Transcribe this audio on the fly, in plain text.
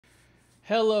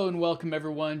Hello and welcome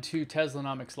everyone to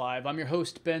Teslanomics Live. I'm your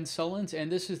host Ben Sullins,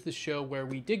 and this is the show where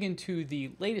we dig into the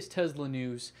latest Tesla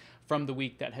news from the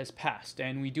week that has passed.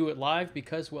 And we do it live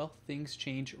because, well, things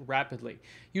change rapidly.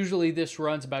 Usually this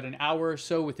runs about an hour or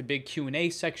so with a big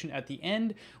Q&A section at the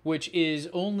end, which is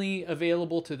only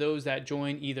available to those that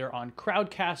join either on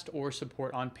Crowdcast or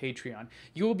support on Patreon.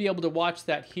 You will be able to watch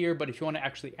that here, but if you want to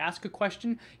actually ask a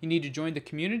question, you need to join the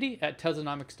community at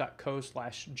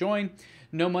teslanomics.co/join.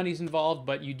 No money's involved,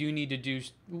 but you do need to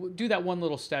do that one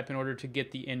little step in order to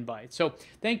get the invite. So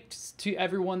thanks to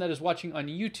everyone that is watching on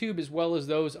YouTube, as well as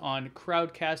those on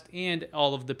Crowdcast and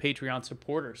all of the Patreon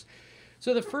supporters.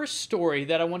 So the first story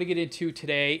that I want to get into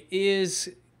today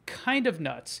is kind of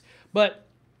nuts, but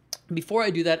before I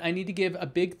do that, I need to give a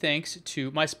big thanks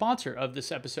to my sponsor of this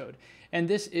episode, and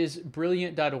this is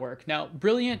Brilliant.org. Now,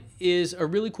 Brilliant is a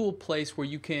really cool place where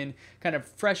you can kind of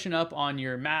freshen up on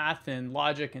your math and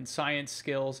logic and science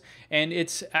skills, and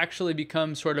it's actually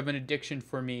become sort of an addiction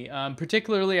for me.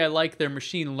 Particularly, I like their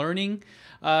machine learning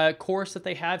course that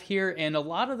they have here, and a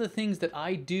lot of the things that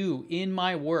I do in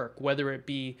my work, whether it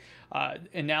be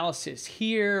analysis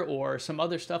here or some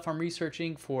other stuff I'm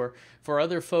researching for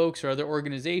other folks or other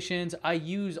organizations, I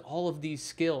use all of these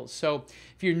skills. So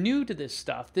if you're new to this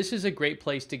stuff, this is a great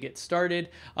place to get started.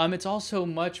 It's also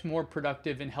much more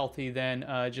productive and healthy than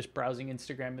just browsing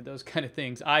Instagram and those kind of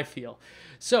things, I feel.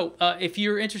 So if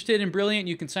you're interested in Brilliant,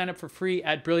 you can sign up for free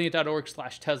at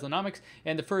brilliant.org/Teslanomics,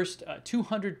 and the first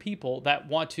 200 people that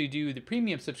want to do the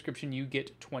premium subscription, you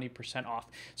get 20% off.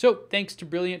 So thanks to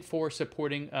Brilliant for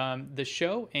supporting the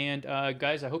show, and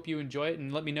guys, I hope you enjoy it,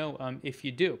 and let me know if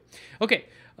you do. Okay,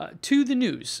 to the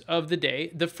news of the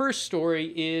day. The first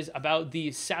story is about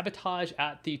the sabotage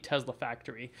at the Tesla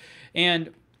factory,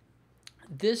 and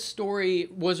this story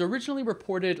was originally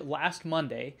reported last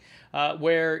Monday,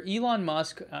 where Elon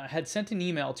Musk had sent an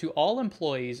email to all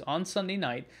employees on Sunday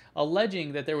night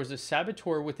alleging that there was a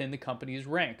saboteur within the company's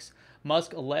ranks.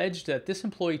 Musk alleged that this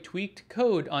employee tweaked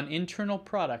code on internal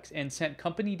products and sent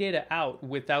company data out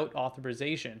without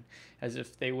authorization, as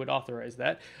if they would authorize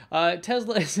that.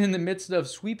 Tesla is in the midst of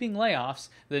sweeping layoffs,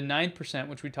 the 9%,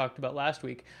 which we talked about last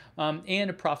week, and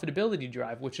a profitability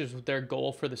drive, which is their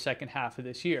goal for the second half of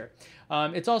this year.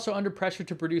 It's also under pressure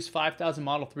to produce 5,000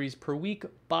 Model 3s per week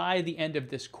by the end of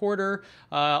this quarter,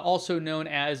 also known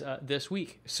as this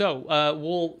week. So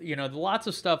lots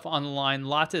of stuff on the line,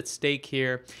 lots at stake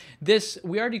here.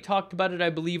 We already talked about it, I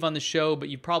believe, on the show, but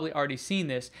you've probably already seen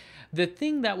this. The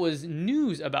thing that was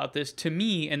news about this to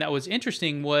me, and that was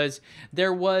interesting, was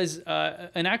there was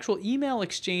an actual email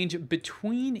exchange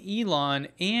between Elon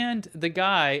and the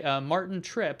guy, Martin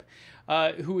Tripp,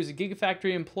 who was a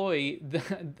Gigafactory employee,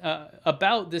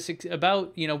 about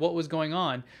what was going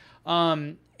on,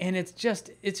 and it's just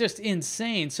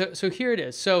insane. So here it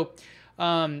is. So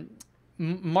Martin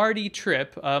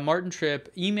Tripp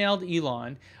emailed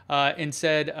Elon and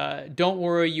said, don't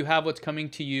worry, you have what's coming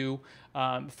to you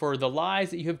for the lies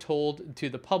that you have told to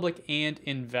the public and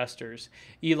investors.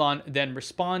 Elon then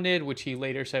responded, which he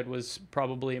later said was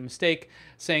probably a mistake,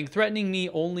 saying, threatening me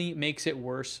only makes it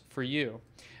worse for you.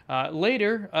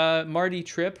 Later, Marty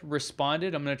Tripp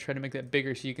responded. I'm going to try to make that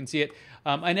bigger so you can see it.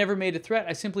 I never made a threat.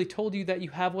 I simply told you that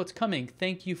you have what's coming.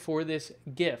 Thank you for this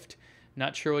gift.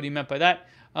 Not sure what he meant by that.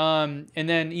 And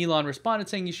then Elon responded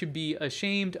saying, you should be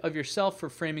ashamed of yourself for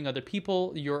framing other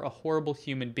people. You're a horrible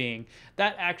human being.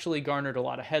 That actually garnered a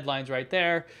lot of headlines right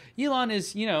there. Elon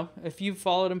is, if you've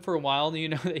followed him for a while, you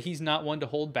know that he's not one to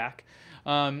hold back.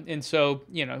 And so,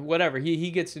 whatever.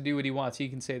 He gets to do what he wants. He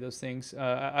can say those things.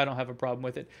 I don't have a problem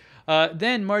with it.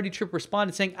 Then Marty Tripp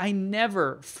responded saying, I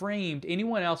never framed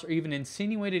anyone else or even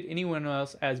insinuated anyone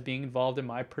else as being involved in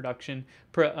my production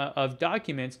of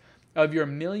documents of your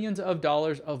millions of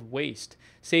dollars of waste,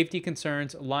 safety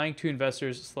concerns, lying to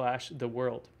investors / the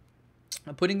world.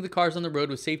 Putting the cars on the road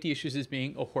with safety issues as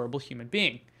being a horrible human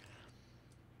being.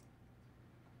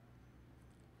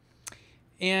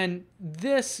 And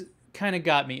this kind of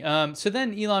got me. So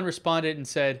then Elon responded and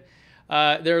said,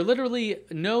 there are literally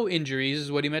no injuries,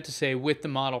 is what he meant to say, with the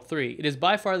Model 3. It is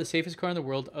by far the safest car in the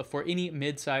world for any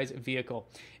mid-size vehicle.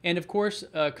 And of course,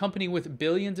 a company with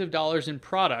billions of dollars in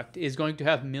product is going to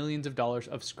have millions of dollars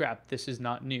of scrap. This is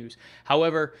not news.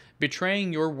 However,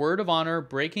 betraying your word of honor,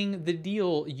 breaking the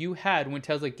deal you had when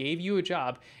Tesla gave you a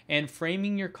job, and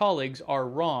framing your colleagues are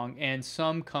wrong, and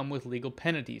some come with legal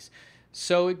penalties.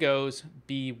 So it goes,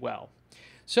 be well.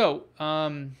 So,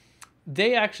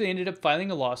 they actually ended up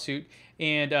filing a lawsuit,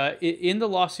 and in the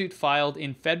lawsuit filed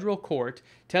in federal court,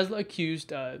 Tesla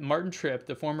accused Martin Tripp,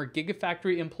 the former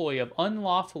Gigafactory employee, of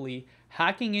unlawfully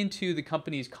hacking into the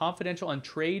company's confidential and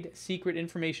trade secret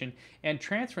information and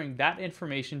transferring that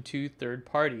information to third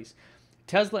parties.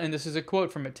 Tesla, and this is a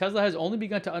quote from it, Tesla has only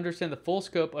begun to understand the full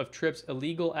scope of Tripp's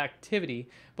illegal activity,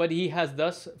 but he has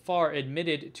thus far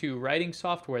admitted to writing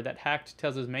software that hacked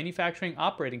Tesla's manufacturing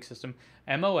operating system,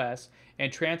 MOS,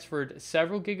 and transferred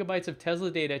several gigabytes of Tesla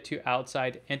data to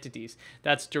outside entities.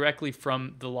 That's directly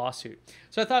from the lawsuit.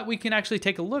 So I thought we can actually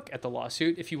take a look at the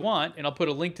lawsuit if you want, and I'll put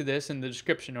a link to this in the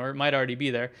description, or it might already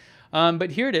be there.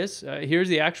 But here it is. Here's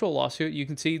the actual lawsuit. You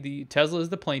can see the Tesla is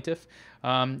the plaintiff,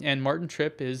 and Martin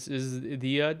Tripp is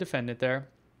the defendant there.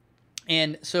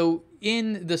 And so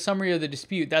in the summary of the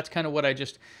dispute, that's kind of what I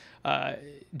just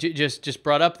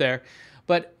brought up there.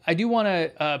 But I do want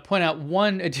to point out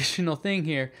one additional thing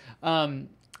here, in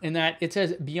that it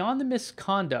says, beyond the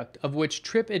misconduct of which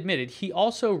Tripp admitted, he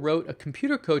also wrote a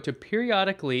computer code to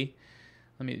periodically,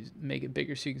 let me make it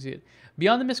bigger so you can see it.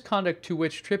 Beyond the misconduct to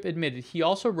which Tripp admitted, he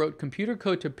also wrote computer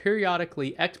code to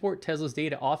periodically export Tesla's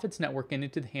data off its network and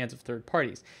into the hands of third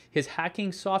parties. His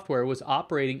hacking software was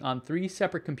operating on 3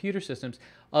 separate computer systems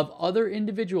of other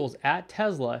individuals at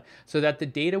Tesla so that the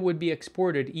data would be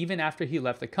exported even after he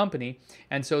left the company,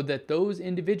 and so that those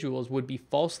individuals would be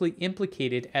falsely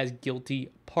implicated as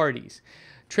guilty parties.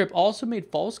 Tripp also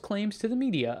made false claims to the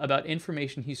media about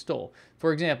information he stole.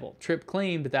 For example, Tripp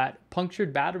claimed that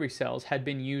punctured battery cells had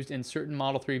been used in certain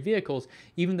Model 3 vehicles,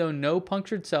 even though no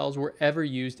punctured cells were ever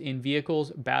used in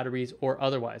vehicles, batteries, or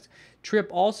otherwise. Tripp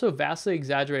also vastly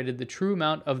exaggerated the true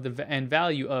amount of and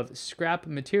value of scrap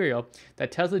material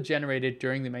that Tesla generated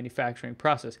during the manufacturing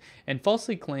process, and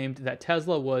falsely claimed that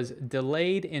Tesla was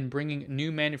delayed in bringing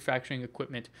new manufacturing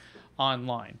equipment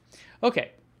online.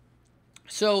 Okay,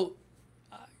 so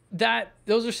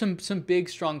those are some big,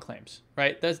 strong claims,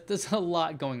 right? There's a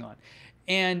lot going on.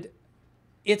 And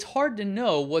it's hard to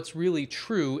know what's really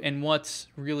true and what's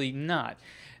really not.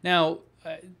 Now,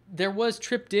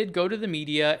 Tripp did go to the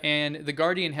media, and The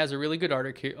Guardian has a really good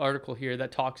article here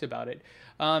that talks about it.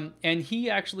 And he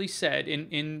actually said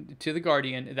to The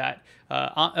Guardian that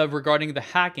regarding the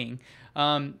hacking,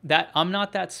 that I'm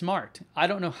not that smart. I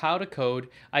don't know how to code.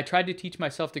 I tried to teach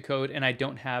myself to code, and I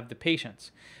don't have the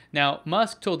patience. Now,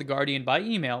 Musk told The Guardian by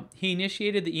email, he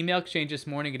initiated the email exchange this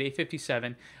morning at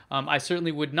 8:57. I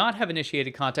certainly would not have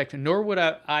initiated contact, nor would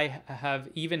I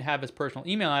even have his personal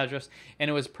email address, and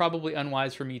it was probably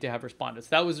unwise for me to have responded.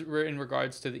 So that was in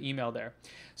regards to the email there.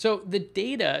 So the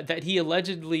data that he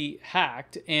allegedly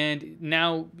hacked, and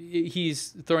now he's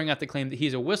throwing out the claim that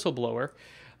he's a whistleblower,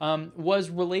 was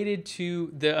related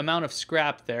to the amount of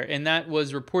scrap there, and that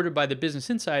was reported by the Business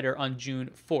Insider on June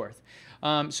 4th.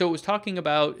 So it was talking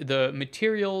about the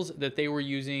materials that they were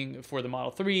using for the Model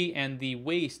 3 and the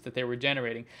waste that they were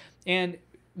generating. And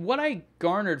what I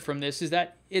garnered from this is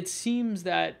that it seems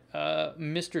that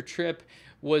Mr. Tripp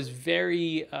was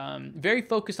very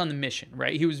focused on the mission,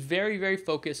 right? He was very, very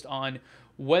focused on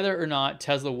whether or not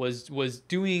Tesla was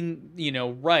doing,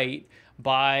 right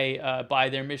by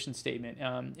their mission statement,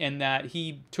 and that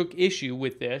he took issue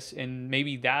with this, and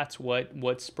maybe that's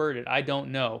what spurred it. I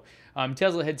don't know.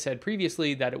 Tesla had said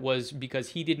previously that it was because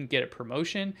he didn't get a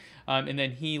promotion, and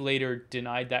then he later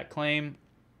denied that claim.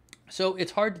 So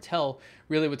it's hard to tell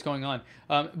really what's going on.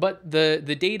 But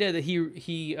the data that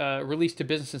he released to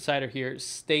Business Insider here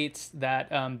states that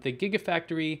the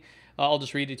Gigafactory, I'll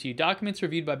just read it to you. Documents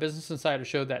reviewed by Business Insider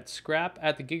show that scrap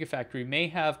at the Gigafactory may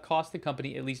have cost the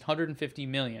company at least $150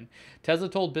 million. Tesla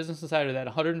told Business Insider that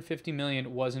 $150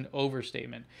 million was an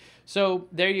overstatement. So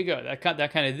there you go.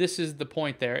 This is the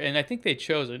point there. And I think they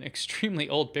chose an extremely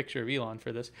old picture of Elon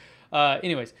for this.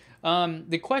 Anyways,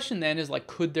 the question then is,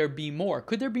 could there be more?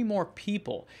 Could there be more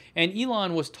people? And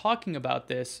Elon was talking about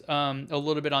this a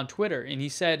little bit on Twitter, and he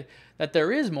said that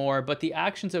there is more, but the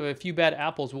actions of a few bad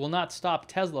apples will not stop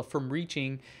Tesla from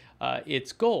reaching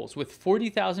its goals. With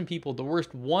 40,000 people, the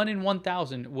worst 1 in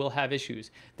 1,000 will have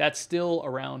issues. That's still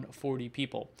around 40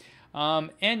 people.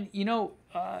 It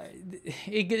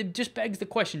just begs the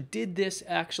question, did this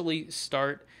actually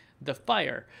start the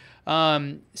fire?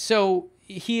 So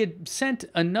he had sent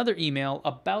another email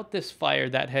about this fire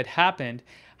that had happened.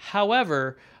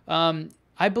 However,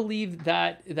 I believe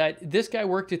that this guy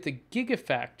worked at the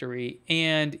Gigafactory,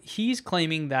 and he's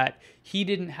claiming that he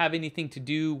didn't have anything to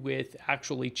do with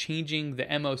actually changing the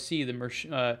MOC,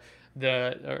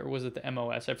 or was it the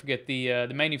MOS? I forget, the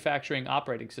manufacturing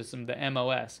operating system, the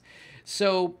MOS.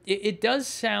 So it does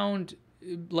sound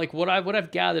like what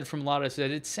I've gathered from a lot of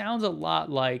it. It sounds a lot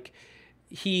like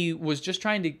he was just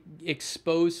trying to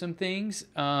expose some things,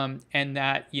 and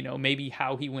that, you know, maybe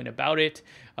how he went about it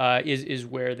is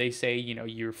where they say, you know,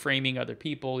 you're framing other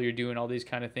people, you're doing all these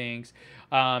kind of things.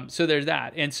 So there's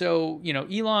that. And so, you know,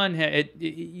 Elon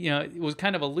was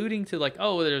kind of alluding to like,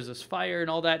 oh, there's this fire and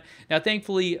all that. Now,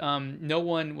 thankfully, no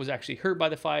one was actually hurt by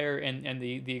the fire, and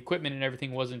the equipment and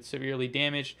everything wasn't severely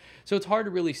damaged. So it's hard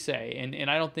to really say. And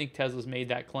I don't think Tesla's made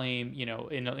that claim, you know,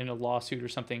 in a lawsuit or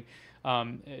something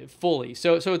fully.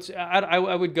 So it's I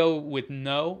would go with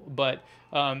no, but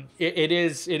it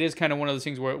is kind of one of those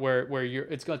things where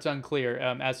it's unclear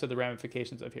as to the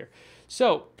ramifications of here.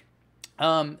 So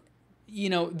you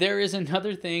know, there is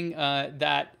another thing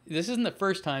that this isn't the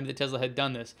first time that Tesla had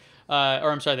done this,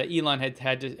 or I'm sorry, that Elon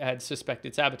had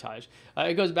suspected sabotage.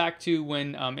 It goes back to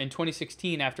when in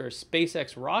 2016, after a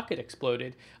SpaceX rocket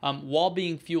exploded while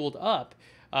being fueled up.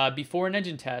 Before an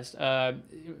engine test,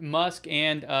 Musk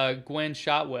and Gwen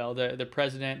Shotwell, the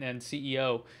president and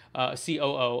COO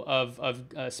of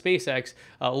SpaceX,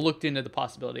 looked into the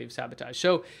possibility of sabotage.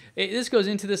 So this goes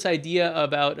into this idea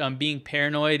about being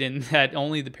paranoid and that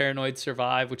only the paranoid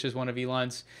survive, which is one of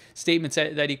Elon's statements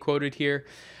that he quoted here.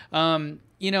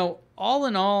 You know, all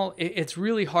in all, it's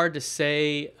really hard to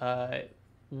say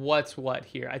what's what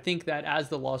here. I think that as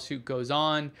the lawsuit goes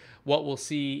on, what we'll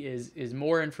see is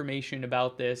more information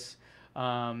about this.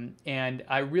 And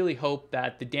I really hope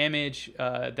that the damage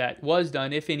that was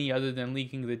done, if any other than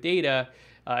leaking the data,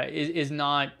 is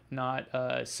not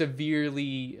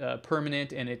severely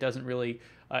permanent, and it doesn't really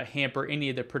hamper any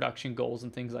of the production goals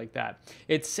and things like that.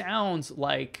 It sounds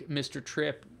like Mr.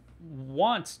 Tripp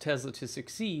wants Tesla to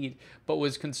succeed, but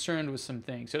was concerned with some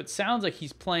things. So it sounds like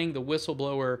he's playing the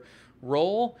whistleblower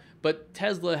role, but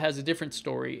Tesla has a different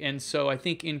story. And so I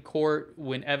think in court,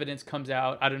 when evidence comes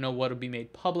out, I don't know what will be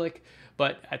made public,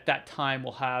 but at that time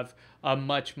we'll have a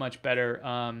much better,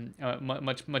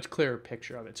 much clearer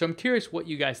picture of it. So I'm curious what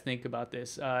you guys think about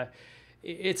this.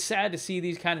 It's sad to see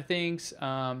these kind of things,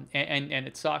 and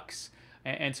it sucks.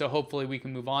 And so hopefully we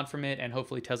can move on from it, and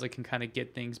hopefully Tesla can kind of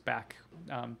get things back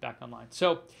online.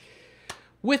 So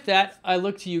with that, I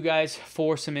look to you guys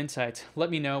for some insights.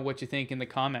 Let me know what you think in the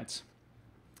comments.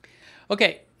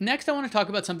 Okay, next I want to talk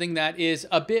about something that is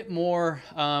a bit more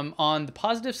on the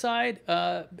positive side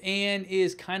and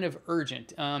is kind of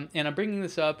urgent. And I'm bringing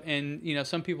this up, and you know,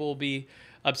 some people will be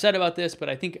upset about this, but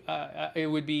I think I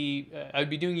would be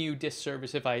doing you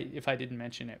disservice if I didn't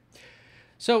mention it.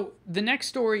 So the next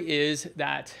story is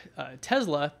that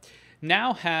Tesla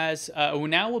now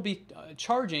will be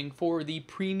charging for the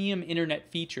premium internet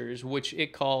features, which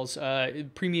it calls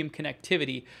premium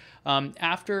connectivity,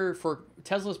 for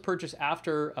Tesla's purchase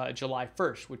after July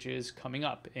 1st, which is coming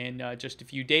up in just a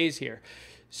few days here.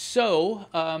 So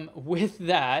with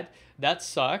that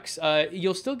sucks.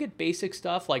 You'll still get basic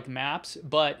stuff like maps,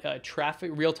 but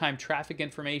real-time traffic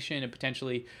information, and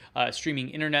potentially streaming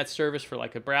internet service for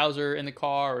like a browser in the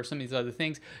car or some of these other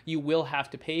things, you will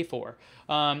have to pay for.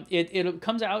 It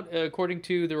comes out, according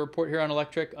to the report here on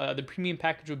Electric, the premium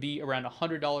package will be around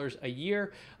 $100 a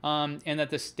year, and that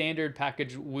the standard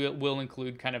package will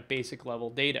include kind of basic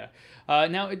level data.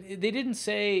 Now, they didn't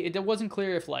say, it wasn't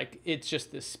clear if like it's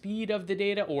just the speed of the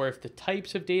data or if the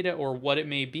types of data or what it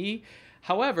may be.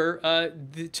 However,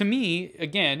 to me,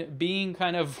 again, being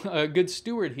kind of a good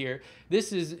steward here,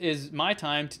 this is my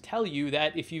time to tell you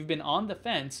that if you've been on the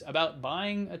fence about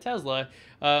buying a Tesla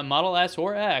Model S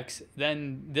or X,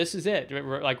 then this is it.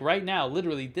 Like right now,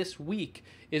 literally this week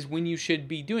is when you should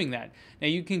be doing that. Now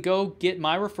you can go get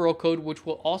my referral code, which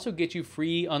will also get you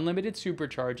free unlimited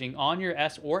supercharging on your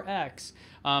S or X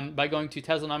by going to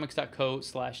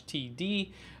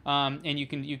teslanomics.co/TD, and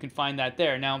you can find that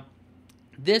there. Now,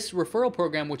 this referral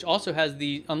program, which also has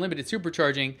the unlimited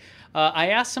supercharging, I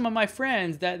asked some of my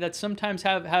friends that sometimes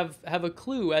have a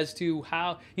clue as to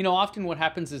how, you know, often what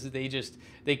happens is they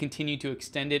continue to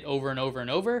extend it over and over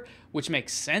and over, which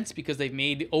makes sense because they've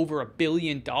made over $1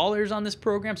 billion on this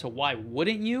program, so why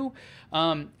wouldn't you?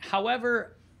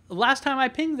 However, last time I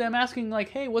pinged them asking like,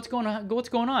 hey, what's going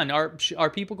on? Are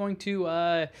people going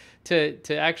to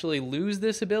actually lose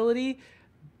this ability?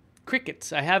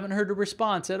 Crickets. I haven't heard a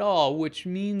response at all, which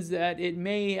means that it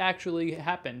may actually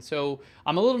happen. So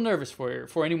I'm a little nervous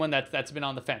for anyone that's been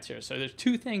on the fence here. So there's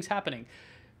two things happening.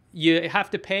 you have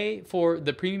to pay for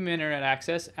the premium internet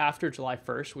access after July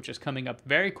 1st, which is coming up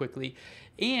very quickly.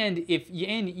 And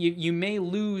you may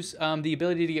lose the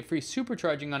ability to get free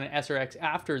supercharging on an SRX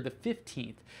after the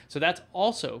 15th. So that's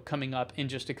also coming up in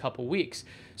just a couple weeks.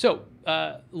 So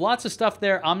lots of stuff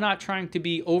there. I'm not trying to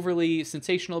be overly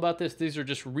sensational about this. These are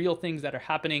just real things that are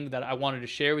happening that I wanted to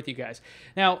share with you guys.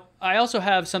 Now, I also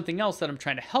have something else that I'm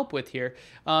trying to help with here.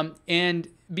 And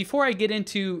before I get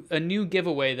into a new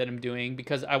giveaway that I'm doing,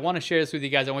 because I want to share this with you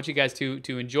guys, I want you guys to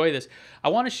enjoy this. I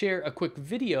want to share a quick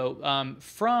video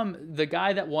from the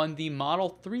guy that won the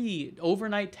Model 3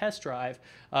 overnight test drive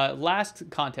last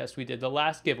contest we did, the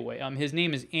last giveaway. His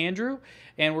name is Andrew,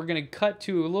 and we're going to cut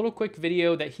to a little quick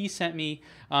video that he sent me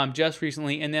just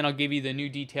recently, and then I'll give you the new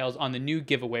details on the new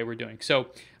giveaway we're doing. So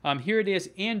here it is,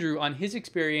 Andrew, on his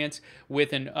experience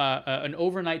with an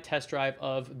overnight test drive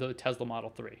of the Tesla Model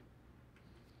 3.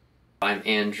 I'm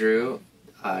Andrew.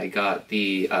 I got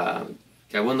I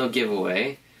won the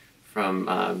giveaway from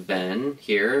Ben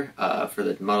here for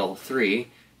the Model 3,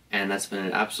 and that's been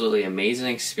an absolutely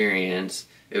amazing experience.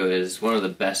 It was one of the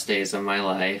best days of my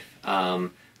life,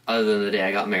 other than the day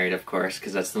I got married, of course,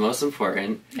 because that's the most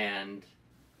important. And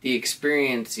the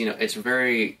experience, you know, it's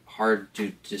very hard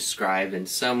to describe in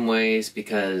some ways,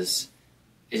 because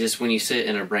it's just when you sit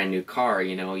in a brand new car,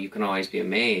 you know, you can always be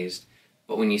amazed.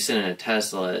 But when you sit in a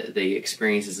Tesla, the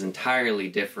experience is entirely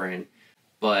different.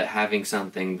 But having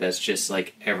something that's just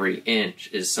like every inch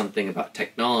is something about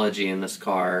technology in this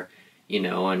car, you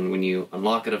know, and when you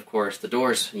unlock it, of course, the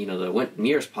doors, you know, the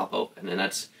mirrors pop open, and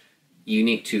that's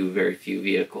unique to very few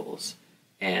vehicles.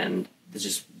 And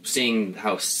just seeing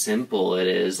how simple it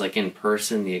is, like in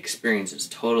person, the experience is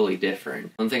totally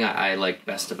different. One thing I liked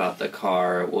best about the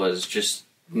car was just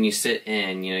when you sit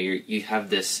in, you know, you have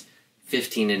this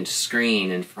 15-inch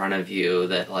screen in front of you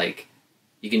that, like,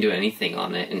 you can do anything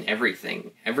on it, and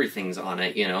everything's on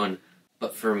it, you know.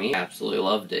 But for me, I absolutely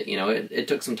loved it. You know, it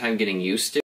took some time getting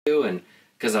used to, and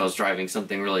because I was driving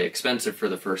something really expensive for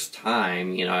the first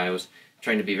time, you know, I was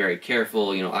trying to be very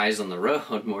careful, you know, eyes on the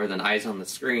road more than eyes on the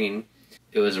screen.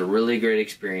 It was a really great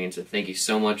experience, and thank you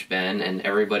so much, Ben, and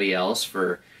everybody else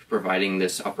for providing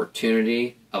this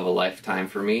opportunity of a lifetime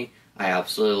for me. I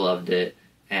absolutely loved it,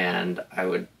 and I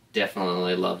would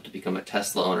definitely love to become a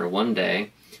Tesla owner one day.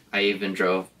 I even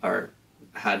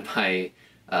had my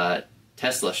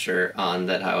Tesla shirt on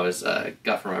that I was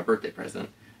got for my birthday present,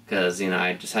 because, you know,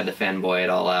 I just had to fanboy it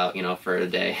all out, you know, for a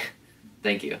day.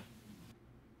 Thank you.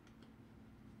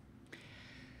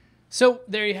 So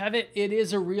there you have it. It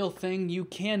is a real thing. You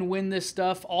can win this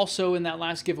stuff. Also, in that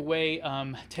last giveaway,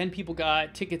 10 people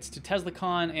got tickets to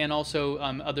TeslaCon, and also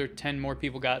other 10 more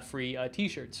people got free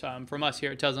t-shirts from us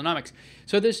here at Teslanomics.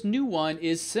 So this new one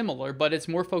is similar, but it's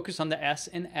more focused on the S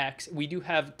and X. We do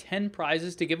have 10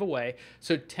 prizes to give away.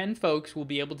 So 10 folks will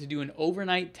be able to do an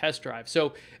overnight test drive.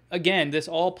 So again, this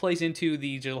all plays into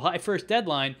the July 1st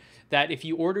deadline, that if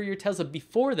you order your Tesla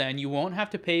before then, you won't have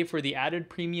to pay for the added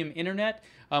premium internet,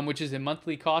 which is a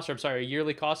monthly cost, or I'm sorry, a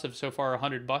yearly cost of so far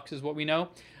 $100 is what we know.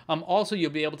 Also,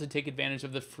 you'll be able to take advantage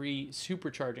of the free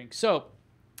supercharging. So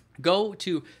go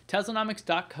to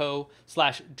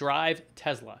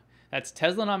teslanomics.co/drive-tesla. That's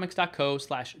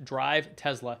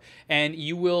teslanomics.co/drive-tesla, and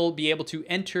you will be able to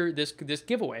enter this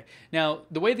giveaway. Now,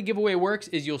 the way the giveaway works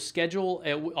is you'll schedule,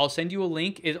 I'll send you a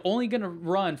link. It's only going to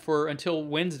run for until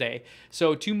Wednesday,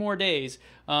 so 2 more days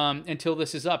until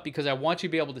this is up, because I want you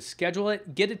to be able to schedule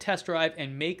it, get a test drive,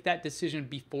 and make that decision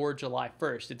before July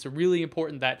 1st. It's really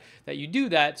important that you do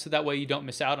that, so that way you don't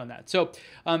miss out on that. So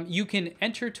you can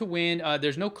enter to win.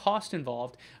 There's no cost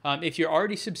involved. If you're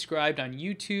already subscribed on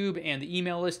YouTube and the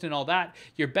email list and all that,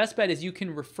 your best bet is you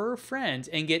can refer friends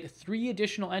and get 3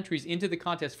 additional entries into the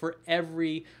contest for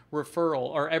every referral,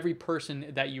 or every person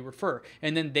that you refer,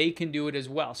 and then they can do it as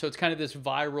well. So it's kind of this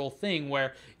viral thing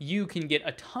where you can get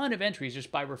a ton of entries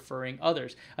just by referring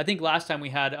others. I think last time we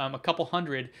had a couple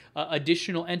hundred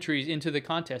additional entries into the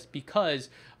contest because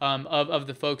of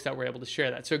the folks that were able to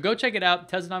share that. So go check it out,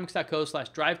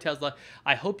 teslanomics.co/drive-tesla.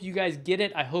 I hope you guys get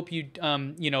it. I hope you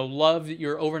you know, love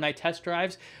your overnight test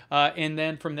drives, and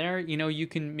then from there, you know, you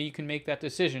can make that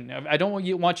decision. I don't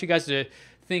want you guys to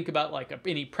think about like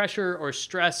any pressure or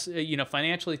stress, you know,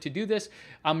 financially to do this.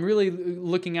 I'm really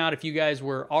looking out if you guys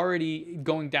were already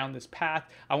going down this path.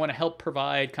 I want to help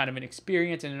provide kind of an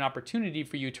experience and an opportunity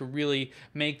for you to really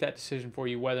make that decision for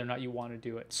you, whether or not you want to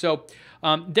do it. So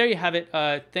there you have it.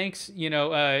 Thanks,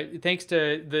 thanks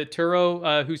to the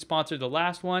Turo who sponsored the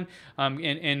last one,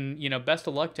 and you know, best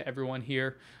of luck to everyone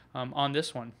here on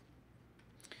this one.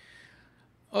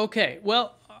 Okay,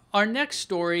 well, our next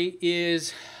story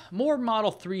is more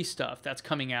Model 3 stuff that's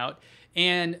coming out.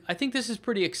 And I think this is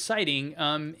pretty exciting,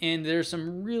 and there's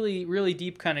some really, really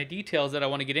deep kind of details that I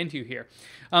want to get into here.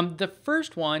 The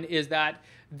first one is that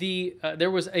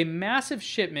there was a massive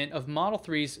shipment of Model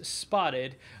 3s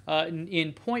spotted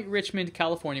in Point Richmond,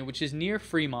 California, which is near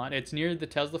Fremont. It's near the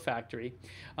Tesla factory.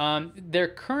 They're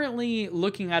currently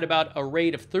looking at about a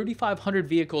rate of 3,500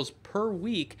 vehicles per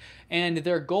week, and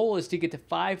their goal is to get to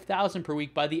 5,000 per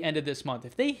week by the end of this month.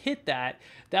 If they hit that,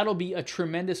 that'll be a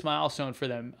tremendous milestone for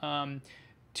them.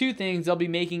 Two things: they'll be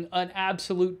making an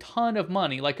absolute ton of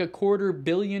money, like $250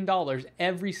 million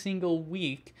every single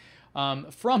week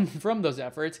from those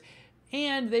efforts,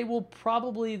 and that'll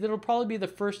probably be the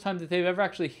first time that they've ever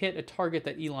actually hit a target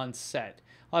that Elon set.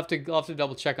 I'll have to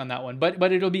double check on that one,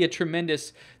 but it'll be a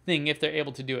tremendous thing if they're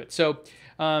able to do it. So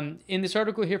in this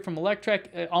article here from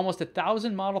Electrek, almost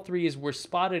 1,000 Model 3s were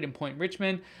spotted in Point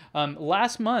Richmond.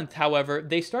 Last month, however,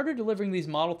 they started delivering these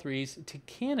Model 3s to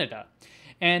Canada.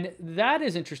 And that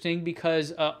is interesting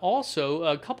because also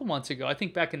a couple months ago, I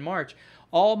think back in March,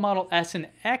 all Model S and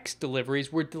X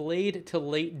deliveries were delayed to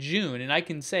late June. And I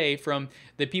can say from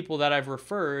the people that I've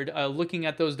referred, looking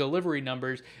at those delivery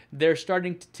numbers, they're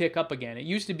starting to tick up again. It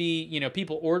used to be,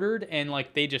 people ordered and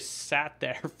like they just sat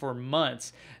there for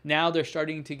months. Now they're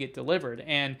starting to get delivered.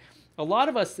 And a lot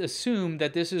of us assume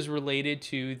that this is related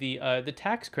to the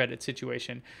tax credit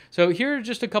situation. So here are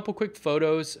just a couple quick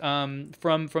photos from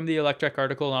the Electrek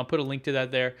article, and I'll put a link to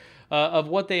that there, of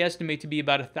what they estimate to be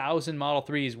about 1,000 Model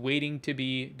 3s waiting to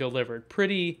be delivered.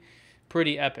 Pretty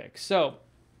epic. So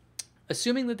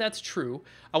assuming that that's true,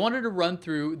 I wanted to run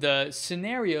through the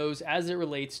scenarios as it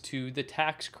relates to the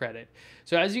tax credit.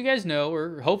 So as you guys know,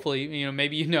 or hopefully,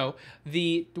 maybe you know,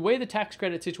 the way the tax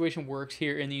credit situation works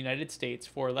here in the United States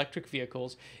for electric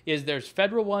vehicles is there's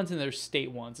federal ones and there's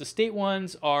state ones. The state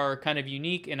ones are kind of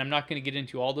unique, and I'm not going to get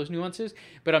into all those nuances,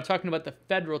 but I'm talking about the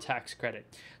federal tax credit.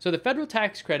 So the federal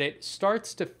tax credit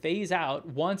starts to phase out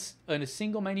once a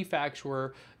single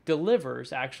manufacturer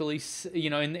delivers, actually,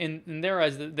 in their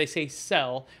eyes, they say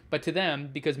sell, but to them,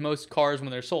 because most cars, when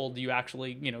they're sold, you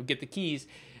actually, get the keys.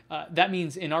 That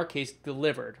means, in our case,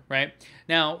 delivered, right?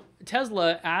 Now,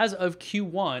 Tesla, as of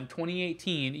Q1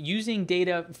 2018, using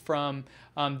data from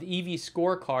the EV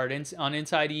scorecard on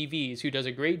Inside EVs, who does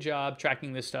a great job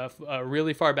tracking this stuff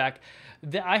really far back,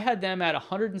 I had them at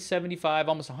 175,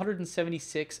 almost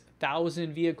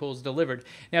 176,000 vehicles delivered.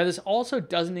 Now, this also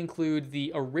doesn't include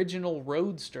the original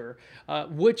Roadster,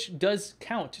 which does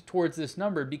count towards this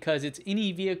number because it's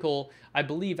any vehicle, I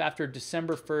believe, after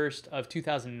December 1st of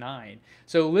 2009.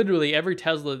 So literally every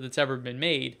Tesla that's ever been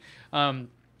made.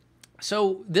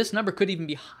 So this number could even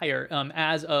be higher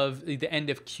as of the end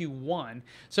of Q1.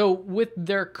 So with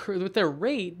their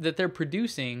rate that they're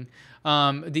producing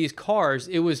these cars,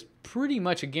 it was pretty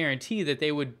much a guarantee that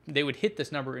they would hit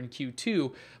this number in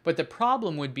Q2. But the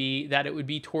problem would be that it would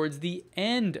be towards the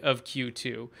end of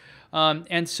Q2,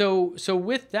 and so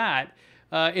with that.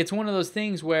 It's one of those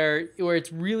things where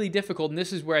it's really difficult, and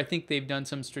this is where I think they've done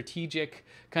some strategic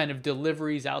kind of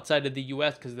deliveries outside of the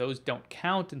U.S. because those don't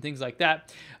count and things like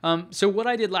that. So what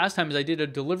I did last time is I did a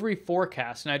delivery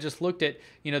forecast, and I just looked at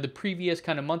the previous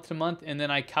kind of month to month, and then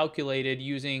I calculated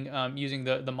using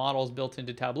the models built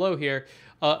into Tableau here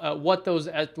what those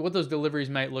deliveries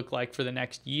might look like for the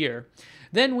next year.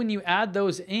 Then when you add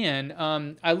those in,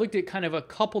 I looked at kind of a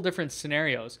couple different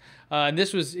scenarios. And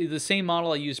this was the same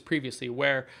model I used previously,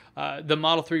 where the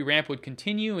Model 3 ramp would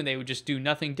continue and they would just do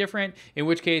nothing different, in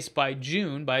which case by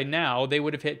June, by now, they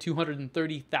would have hit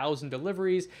 230,000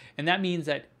 deliveries. And that means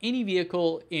that any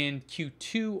vehicle in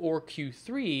Q2 or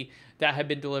Q3 that had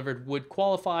been delivered would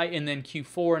qualify, and then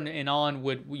Q4 and on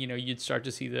would, you'd start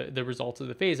to see the results of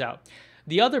the phase out.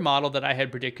 The other model that I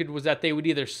had predicted was that they would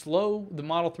either slow the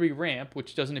Model 3 ramp,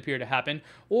 which doesn't appear to happen,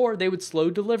 or they would slow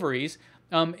deliveries,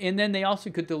 and then they also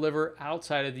could deliver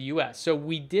outside of the U.S. So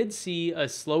we did see a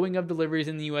slowing of deliveries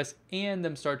in the U.S. and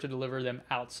them start to deliver them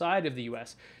outside of the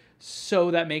U.S. So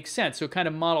that makes sense. So kind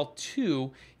of Model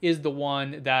 2 is the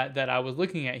one that I was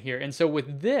looking at here. And so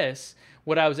with this,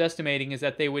 what I was estimating is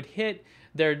that they would hit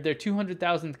their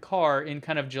 200,000th car in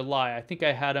kind of July. I think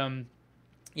I had them...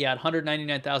 Yeah,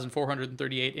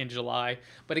 199,438 in July.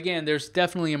 But again, there's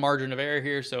definitely a margin of error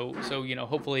here. So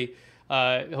hopefully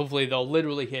they'll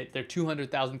literally hit their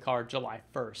 200,000 car July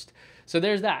 1st. So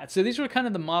there's that. So these were kind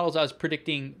of the models I was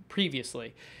predicting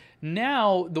previously.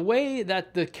 Now, the way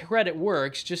that the credit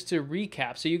works, just to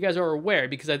recap, so you guys are aware,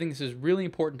 because I think this is really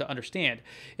important to understand,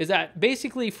 is that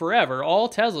basically forever, all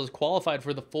Teslas qualified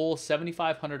for the full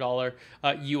 $7,500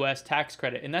 US tax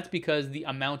credit. And that's because the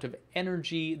amount of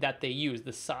energy that they use,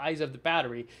 the size of the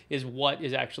battery, is what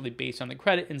is actually based on the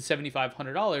credit, and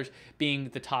 $7,500 being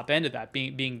the top end of that,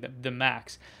 being the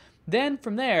max. Then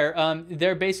from there,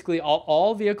 they're basically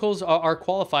all vehicles are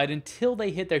qualified until they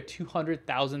hit their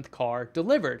 200,000th car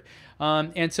delivered.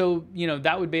 And so,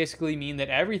 that would basically mean that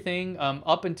everything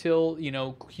up until,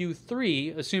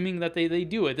 Q3, assuming that they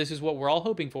do it, this is what we're all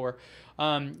hoping for,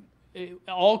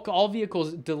 all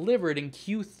vehicles delivered in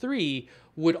Q3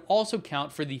 would also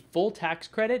count for the full tax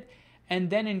credit, and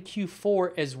then in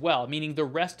Q4 as well, meaning the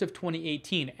rest of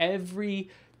 2018, every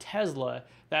Tesla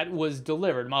that was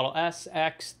delivered, Model S,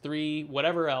 X, 3,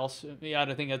 whatever else. I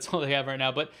don't think that's all they have right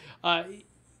now, but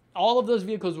all of those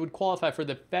vehicles would qualify for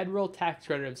the federal tax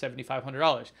credit of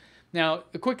 $7,500. Now,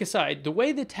 a quick aside, the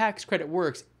way the tax credit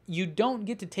works, you don't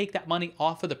get to take that money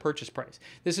off of the purchase price.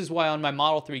 This is why on my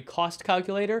Model 3 cost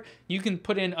calculator, you can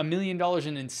put in $1 million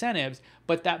in incentives,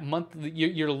 but that month,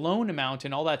 your loan amount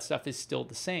and all that stuff is still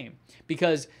the same,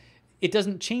 because it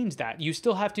doesn't change that. You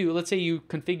still have to, let's say you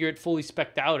configure it fully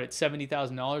spec'd out at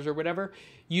 $70,000 or whatever,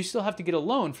 you still have to get a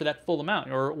loan for that full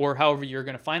amount, or however you're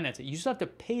going to finance it. You still have to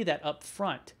pay that up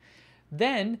front.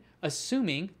 Then,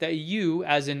 assuming that you,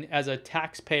 as a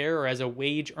taxpayer or as a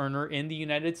wage earner in the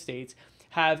United States,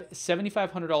 have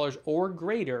 $7,500 or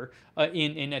greater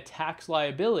in a tax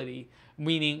liability,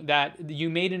 meaning that you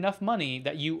made enough money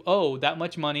that you owe that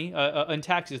much money in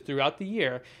taxes throughout the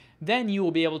year, then you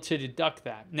will be able to deduct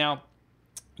that. Now,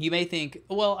 you may think,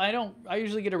 well, I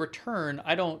usually get a return.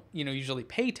 I don't, usually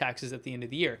pay taxes at the end of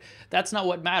the year. That's not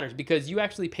what matters, because you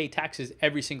actually pay taxes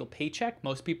every single paycheck.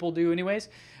 Most people do anyways,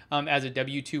 as a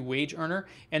W-2 wage earner.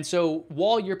 And so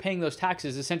while you're paying those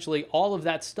taxes, essentially all of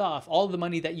that stuff, all of the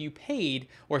money that you paid,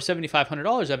 or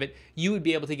 $7,500 of it, you would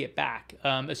be able to get back,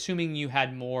 assuming you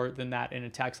had more than that in a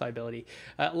tax liability.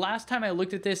 Last time I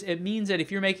looked at this, it means that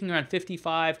if you're making around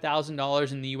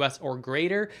 $55,000 in the US or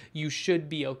greater, you should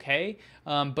be okay.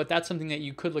 But that's something that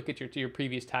you could look at your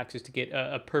previous taxes to get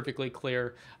a perfectly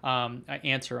clear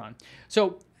answer on.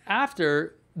 So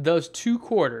after those 2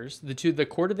 quarters, the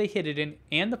quarter they hit it in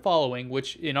and the following,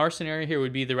 which in our scenario here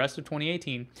would be the rest of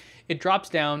 2018, it drops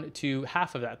down to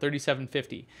half of that,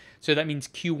 $3,750. So that means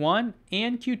Q1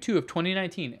 and Q2 of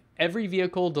 2019, every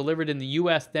vehicle delivered in the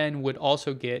U.S. then would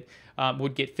also get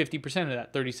 50% of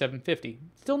that, $3,750.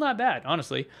 Still not bad,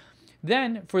 honestly.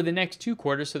 Then for the next 2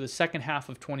 quarters, so the second half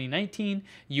of 2019,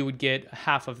 you would get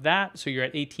half of that, so you're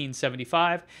at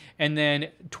 $1,875. And then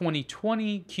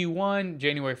 2020 Q1,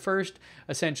 January 1st,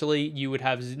 essentially you would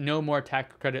have no more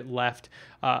tax credit left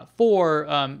for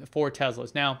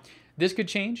Teslas. Now, this could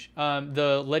change.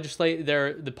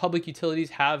 The public utilities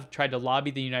have tried to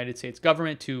lobby the United States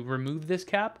government to remove this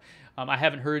cap. I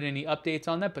haven't heard any updates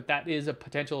on that, but that is a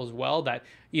potential as well, that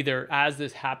either as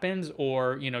this happens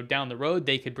or, down the road,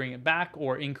 they could bring it back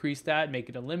or increase that, make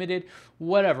it unlimited,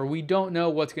 whatever. We don't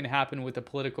know what's going to happen with the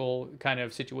political kind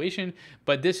of situation,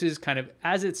 but this is kind of,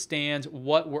 as it stands,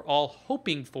 what we're all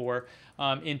hoping for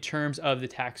in terms of the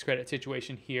tax credit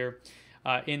situation here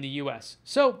in the U.S.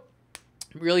 So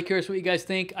I'm really curious what you guys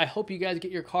think. I hope you guys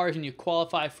get your cars and you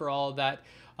qualify for all of that.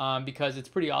 Because it's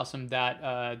pretty awesome that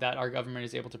our government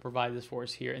is able to provide this for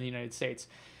us here in the United States.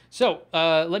 So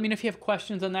let me know if you have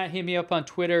questions on that. Hit me up on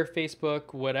Twitter,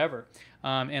 Facebook, whatever.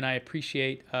 And I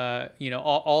appreciate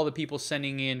all the people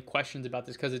sending in questions about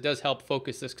this, because it does help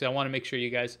focus this, because I want to make sure you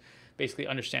guys basically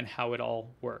understand how it all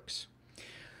works.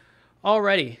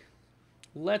 Alrighty,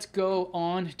 let's go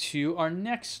on to our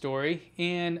next story.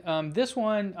 And this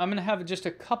one, I'm going to have just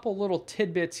a couple little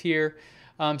tidbits here,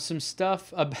 some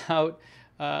stuff about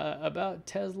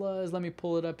Teslas. Let me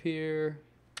pull it up here.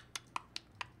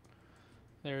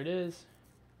 There it is.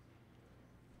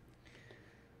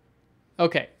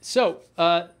 Okay, so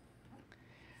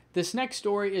this next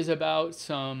story is about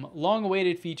some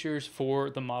long-awaited features for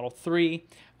the Model 3,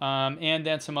 and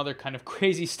then some other kind of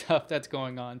crazy stuff that's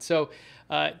going on. So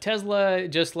Tesla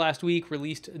just last week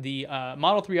released the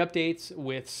Model 3 updates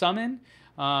with Summon,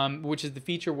 which is the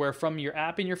feature where from your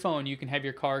app in your phone, you can have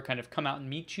your car kind of come out and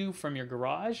meet you from your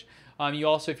garage. You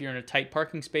also, if you're in a tight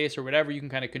parking space or whatever, you can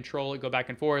kind of control it, go back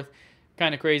and forth.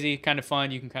 Kind of crazy, kind of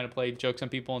fun. You can kind of play jokes on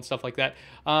people and stuff like that.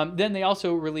 Then they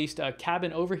also released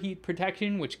cabin overheat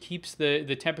protection, which keeps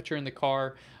the temperature in the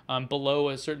car below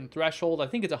a certain threshold. I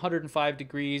think it's 105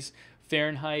 degrees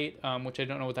Fahrenheit, which I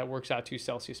don't know what that works out to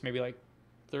Celsius, maybe like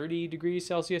 30 degrees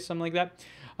Celsius, something like that.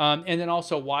 And then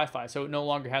also Wi-Fi, so it no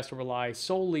longer has to rely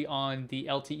solely on the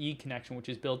LTE connection, which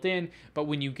is built in, but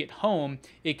when you get home,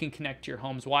 it can connect to your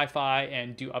home's Wi-Fi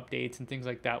and do updates and things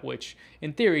like that, which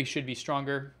in theory should be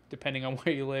stronger depending on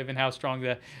where you live and how strong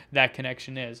that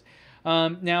connection is.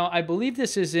 Now, I believe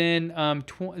this is in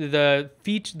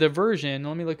the version,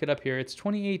 let me look it up here, it's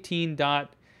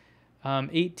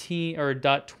 2018.18 or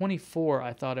 .24,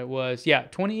 I thought it was. Yeah,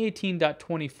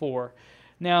 2018.24.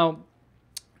 Now,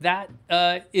 that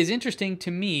is interesting to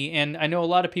me, and I know a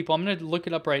lot of people, I'm going to look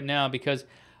it up right now because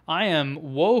I am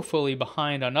woefully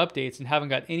behind on updates and haven't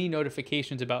got any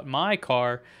notifications about my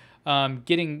car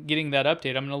getting that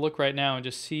update. I'm going to look right now and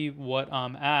just see what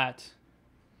I'm at.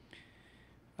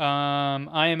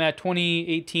 I am at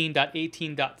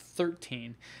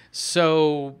 2018.18.13.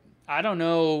 So I don't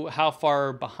know how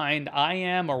far behind I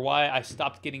am or why I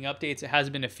stopped getting updates. It has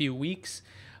been a few weeks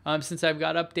since I've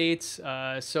got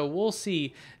updates, so we'll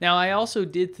see. Now, I also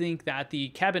did think that the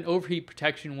cabin overheat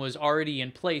protection was already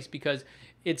in place because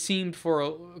it seemed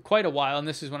for quite a while, and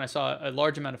this is when I saw a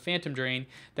large amount of phantom drain,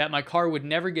 that my car would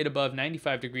never get above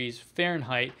 95 degrees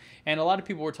Fahrenheit. And a lot of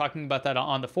people were talking about that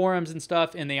on the forums and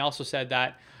stuff, and they also said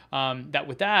that that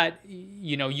with that,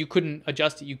 you couldn't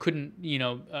adjust it. You couldn't,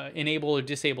 enable or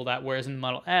disable that, whereas in the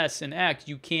Model S and X,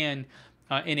 you can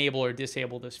enable or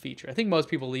disable this feature. I think most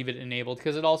people leave it enabled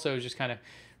because it also is just kind of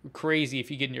crazy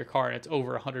if you get in your car and it's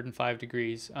over 105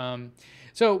 degrees.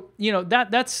 So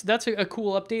that's a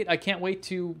cool update. I can't wait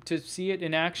to see it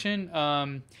in action.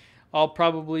 I'll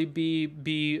probably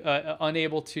be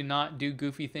unable to not do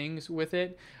goofy things with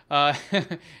it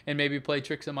and maybe play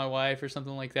tricks on my wife or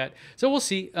something like that. So we'll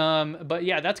see. But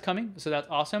yeah, that's coming. So that's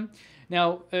awesome.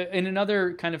 Now, in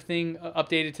another kind of thing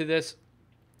updated to this,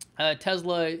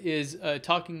 Tesla is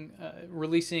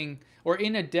releasing, or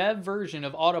in a dev version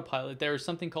of Autopilot, there's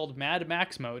something called Mad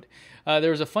Max mode.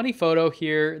 There was a funny photo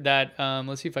here that,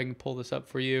 let's see if I can pull this up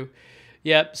for you.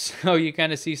 Yep, so you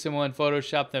kind of see someone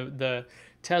Photoshop the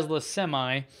Tesla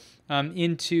Semi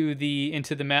into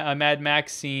the Mad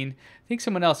Max scene. I think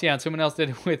someone else did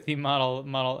it with the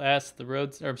Model S, the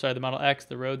Roadster, or I'm sorry, the Model X,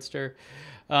 the Roadster.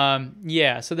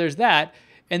 Yeah, so there's that.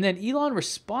 And then Elon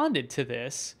responded to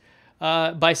this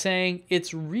by saying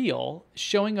it's real,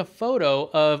 showing a photo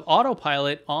of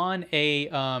Autopilot on a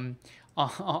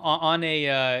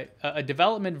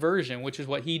development version, which is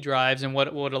what he drives and what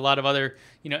a lot of other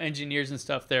engineers and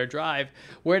stuff there drive,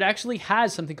 where it actually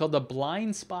has something called the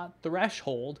blind spot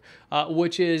threshold,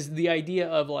 which is the idea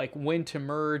of like when to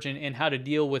merge and how to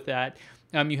deal with that.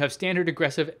 You have standard,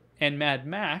 aggressive, and Mad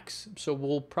Max, so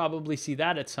we'll probably see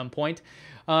that at some point.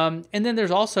 And then there's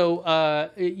also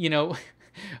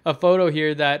a photo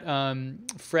here that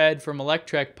Fred from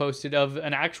Electrek posted of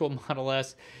an actual Model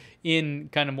S in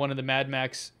kind of one of the Mad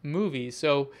Max movies.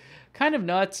 So kind of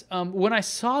nuts. When I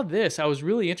saw this, I was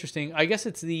really interesting. I guess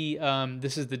it's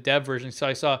this is the dev version. So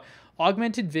I saw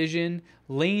augmented vision,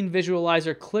 lane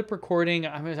visualizer, clip recording.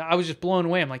 I was just blown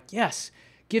away. I'm like, yes,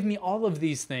 give me all of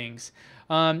these things.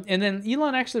 And then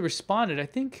Elon actually responded, I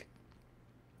think,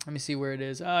 let me see where it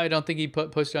is. I don't think he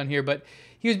posted on here, but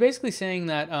he was basically saying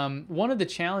that one of the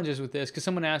challenges with this, because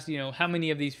someone asked, how many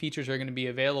of these features are going to be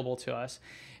available to us,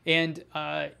 and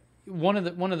one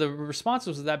of the responses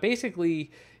was that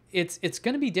basically it's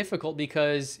going to be difficult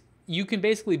because you can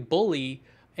basically bully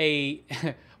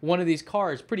one of these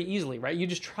cars pretty easily, right? You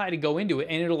just try to go into it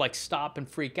and it'll like stop and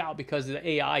freak out because the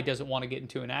AI doesn't want to get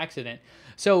into an accident.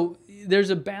 So there's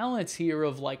a balance here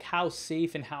of like how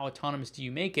safe and how autonomous do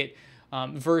you make it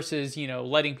versus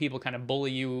letting people kind of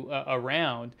bully you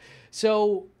around.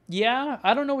 So yeah,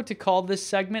 I don't know what to call this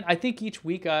segment. I think each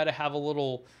week I ought to have a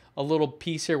little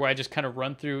piece here where I just kind of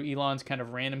run through Elon's kind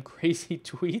of random crazy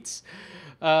tweets.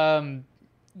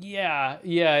 Yeah,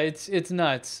 it's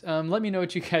nuts. Let me know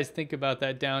what you guys think about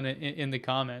that down in the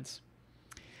comments.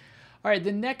 All right,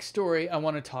 the next story I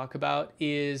want to talk about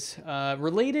is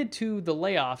related to the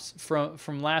layoffs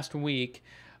from last week.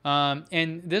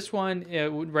 And this one,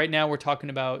 right now we're talking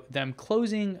about them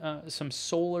closing some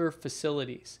solar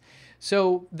facilities.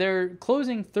 So they're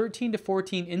closing 13 to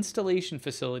 14 installation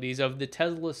facilities of the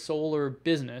Tesla solar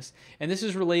business, and this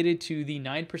is related to the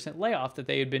 9% layoff that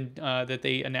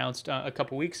they announced a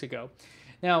couple weeks ago.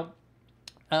 Now,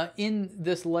 in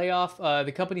this layoff,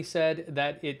 the company said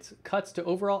that its cuts to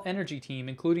overall energy team,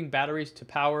 including batteries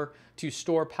to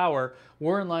store power,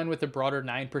 were in line with the broader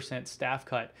 9% staff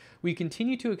cut. We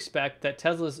continue to expect that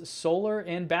Tesla's solar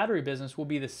and battery business will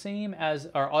be the same as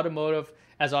automotive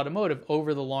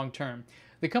over the long term.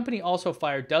 The company also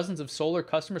fired dozens of solar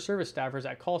customer service staffers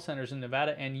at call centers in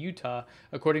Nevada and Utah,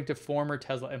 according to former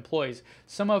Tesla employees,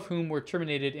 some of whom were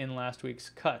terminated in last week's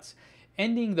cuts.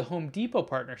 Ending the Home Depot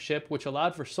partnership, which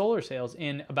allowed for solar sales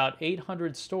in about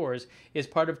 800 stores, is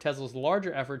part of Tesla's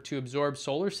larger effort to absorb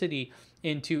SolarCity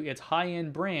into its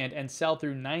high-end brand and sell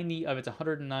through 90 of its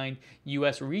 109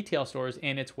 U.S. retail stores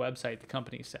and its website, the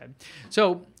company said.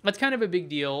 So that's kind of a big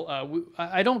deal.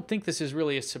 I don't think this is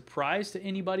really a surprise to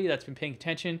anybody that's been paying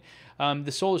attention.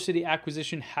 The SolarCity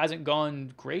acquisition hasn't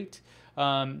gone great.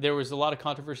 There was a lot of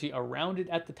controversy around it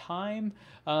at the time.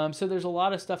 So there's a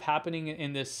lot of stuff happening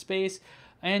in this space.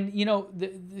 And, you know,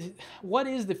 what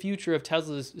is the future of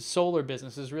Tesla's solar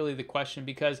business is really the question,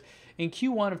 because in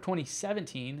Q1 of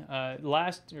 2017,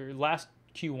 last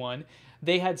Q1,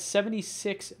 they had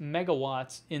 76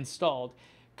 megawatts installed.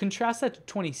 Contrast that to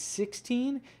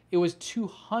 2016, it was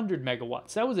 200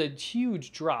 megawatts. That was a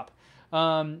huge drop.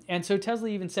 And so Tesla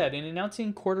even said, in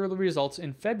announcing quarterly results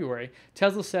in February,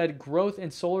 Tesla said growth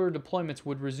in solar deployments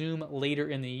would resume later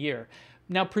in the year.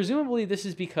 Now, presumably, this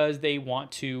is because they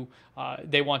want to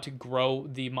grow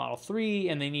the Model 3,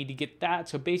 and they need to get that.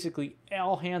 So basically,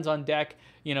 all hands on deck.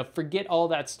 You know, forget all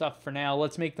that stuff for now.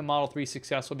 Let's make the Model 3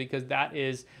 successful, because that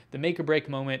is the make or break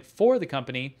moment for the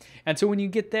company. And so when you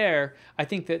get there, I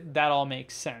think that all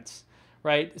makes sense.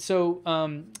 Right, so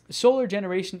solar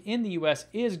generation in the U.S.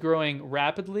 is growing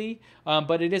rapidly,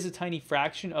 but it is a tiny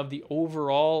fraction of the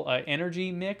overall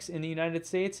energy mix in the United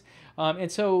States.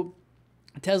 And so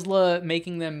Tesla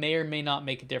making them may or may not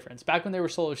make a difference. Back when they were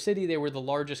SolarCity, they were the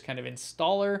largest kind of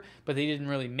installer, but they didn't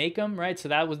really make them, right? So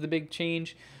that was the big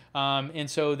change. And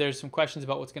so there's some questions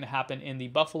about what's going to happen in the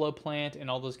Buffalo plant and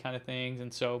all those kind of things.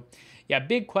 And so, yeah,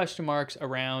 big question marks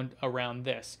around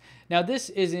this. Now, this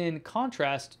is in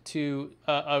contrast to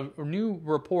a new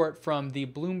report from the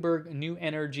Bloomberg New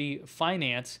Energy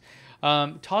Finance,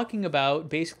 talking about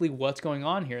basically what's going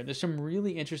on here. There's some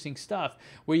really interesting stuff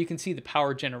where you can see the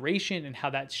power generation and how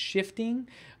that's shifting,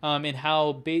 and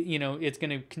how it's going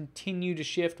to continue to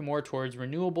shift more towards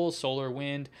renewables, solar,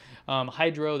 wind,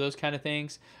 hydro, those kind of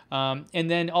things.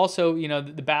 And then also,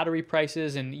 the battery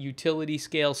prices and utility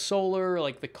scale solar,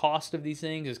 like the cost of these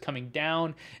things is coming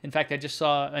down. In fact, I just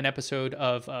saw an episode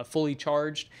of Fully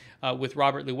Charged with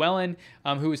Robert Llewellyn,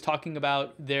 who was talking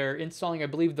about they're installing, I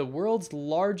believe, the world's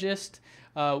largest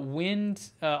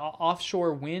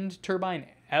offshore wind turbine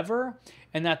ever,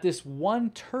 and that this one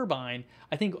turbine,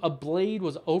 I think a blade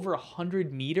was over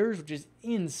 100 meters, which is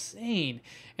insane.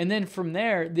 And then from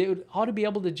there, they ought to be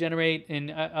able to generate, and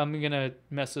I'm going to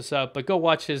mess this up, but go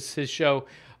watch his show,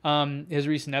 his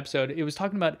recent episode. It was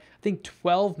talking about, I think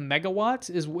 12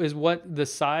 megawatts is what the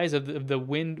size of the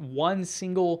wind, one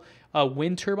single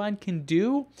wind turbine can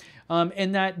do.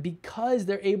 And that because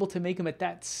they're able to make them at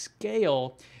that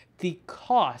scale, the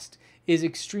cost is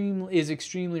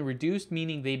extremely reduced,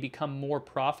 meaning they become more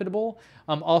profitable.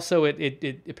 Also,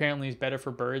 it apparently is better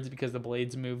for birds because the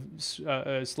blades move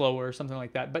slower or something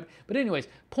like that. But anyways,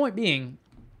 point being,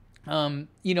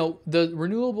 the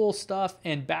renewable stuff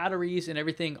and batteries and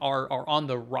everything are on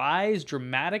the rise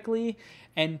dramatically,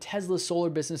 and Tesla's solar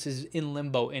business is in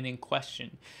limbo and in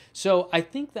question. So I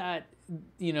think that,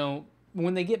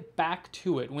 when they get back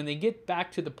to it, when they get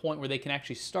back to the point where they can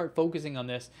actually start focusing on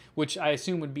this, which I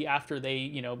assume would be after they,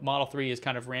 Model 3 is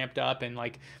kind of ramped up and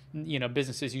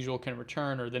business as usual can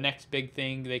return, or the next big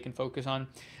thing they can focus on.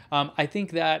 I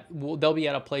think that they'll be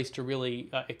at a place to really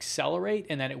accelerate,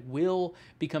 and that it will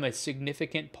become a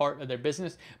significant part of their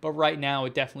business. But right now,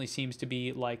 it definitely seems to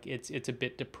be like it's a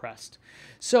bit depressed.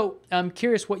 So I'm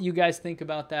curious what you guys think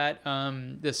about that.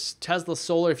 This Tesla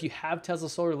Solar. If you have Tesla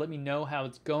Solar, let me know how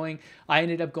it's going. I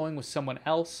ended up going with someone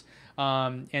else.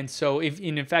 And so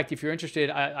in fact, if you're interested,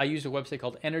 I use a website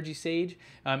called Energy Sage,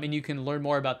 and you can learn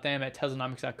more about them at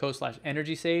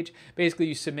teslanomics.co/energysage. Basically,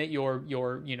 you submit your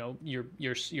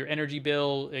energy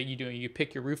bill, you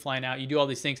pick your roof line out, you do all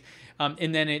these things,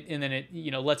 and then it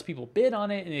lets people bid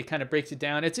on it, and it kind of breaks it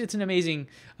down. It's an amazing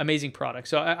product.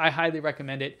 So I highly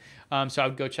recommend it. So I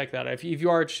would go check that out if you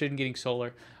are interested in getting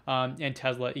solar, and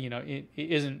Tesla, it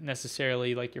isn't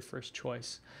necessarily like your first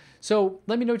choice. So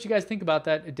let me know what you guys think about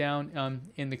that down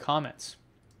in the comments.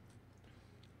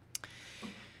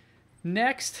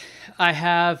 Next, I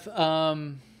have,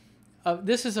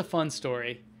 this is a fun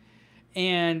story.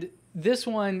 And this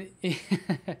one,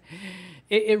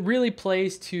 it really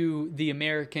plays to the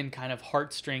American kind of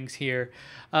heartstrings here.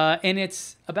 And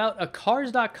it's about a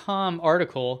Cars.com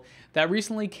article that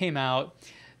recently came out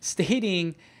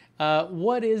stating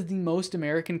what is the most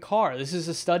American car? This is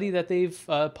a study that they've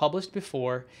published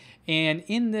before. And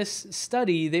in this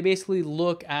study, they basically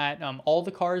look at all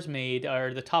the cars made,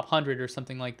 or the top 100 or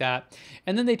something like that.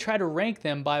 And then they try to rank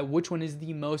them by which one is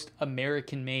the most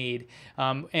American made.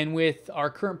 And with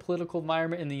our current political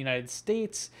environment in the United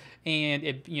States,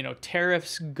 and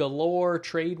tariffs galore,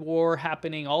 trade war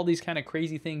happening, all these kind of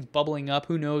crazy things bubbling up,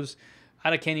 who knows?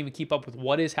 I can't even keep up with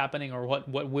what is happening or what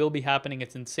will be happening.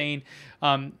 It's insane.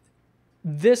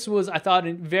 This was, I thought,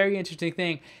 a very interesting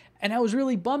thing. And I was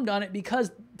really bummed on it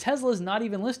because Tesla is not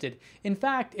even listed. In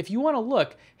fact, if you want to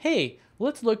look, hey,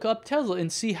 let's look up Tesla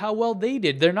and see how well they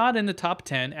did. They're not in the top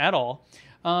 10 at all.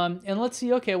 And let's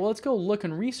see, okay, well, let's go look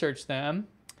and research them.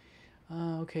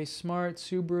 Okay, Smart,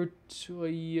 Subaru,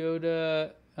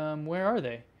 Toyota, where are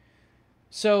they?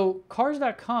 So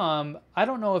Cars.com, I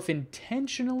don't know if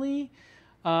intentionally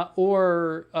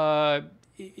or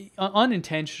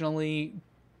unintentionally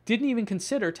didn't even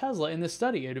consider Tesla in this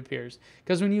study, it appears.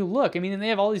 Because when you look, I mean, and they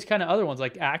have all these kind of other ones,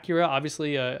 like Acura,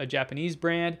 obviously a Japanese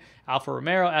brand, Alfa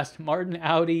Romeo, Aston Martin,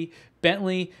 Audi,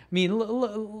 Bentley. I mean,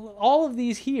 all of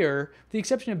these here, with the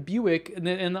exception of Buick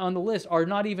and on the list, are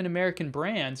not even American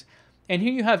brands. And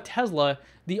here you have Tesla,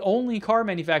 the only car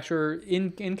manufacturer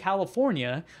in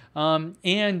California,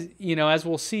 and, as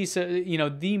we'll see, so,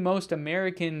 the most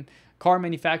American car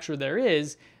manufacturer there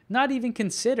is, not even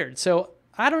considered. So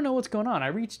I don't know what's going on. I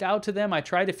reached out to them. I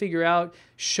tried to figure out,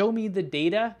 show me the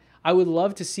data. I would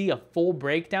love to see a full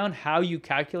breakdown, how you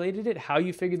calculated it, how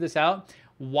you figured this out,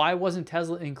 why wasn't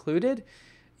Tesla included?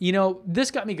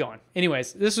 This got me going.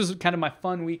 Anyways, this was kind of my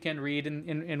fun weekend read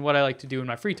and what I like to do in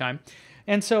my free time.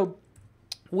 And so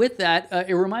with that,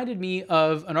 it reminded me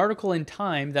of an article in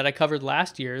Time that I covered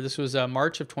last year. This was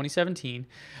March of 2017,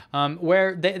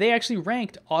 where they actually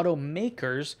ranked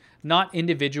automakers, not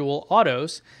individual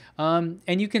autos.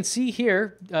 And you can see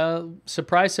here,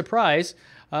 surprise, surprise,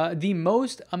 the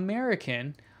most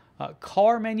American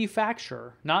car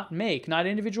manufacturer, not make, not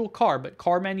individual car, but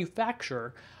car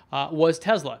manufacturer, was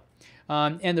Tesla.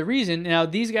 And the reason, now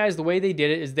these guys, the way they did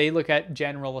it is they look at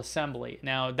general assembly.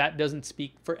 Now that doesn't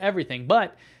speak for everything,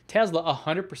 but Tesla,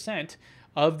 100%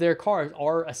 of their cars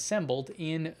are assembled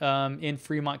in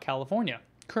Fremont, California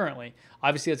currently.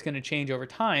 Obviously that's going to change over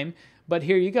time, but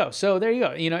here you go. So there you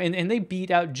go. And they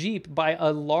beat out Jeep by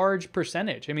a large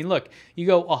percentage. I mean, look, you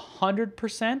go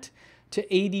 100%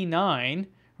 to 89,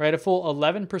 right? A full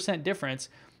 11% difference.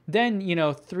 Then,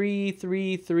 3,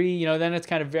 3, 3, then it's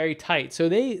kind of very tight. So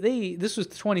this was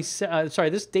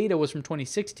this data was from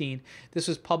 2016. This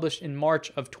was published in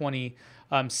March of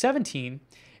 2017.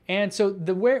 And so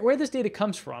where this data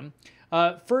comes from,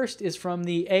 first is from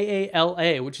the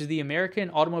AALA, which is the American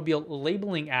Automobile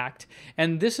Labeling Act.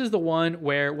 And this is the one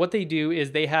where what they do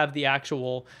is they have the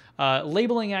actual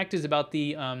Labeling Act is about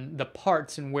the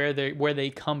parts and where they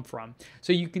come from.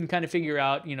 So you can kind of figure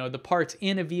out, the parts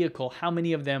in a vehicle, how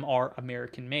many of them are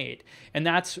American made. And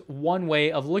that's one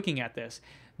way of looking at this.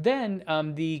 Then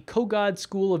the KOGOD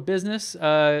School of Business,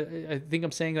 I think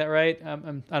I'm saying that right.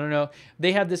 I don't know.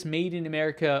 They have this Made in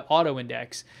America Auto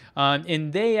Index,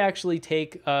 and they actually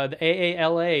take the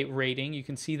AALA rating. You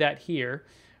can see that here,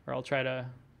 or I'll try to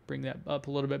bring that up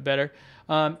a little bit better.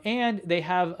 And they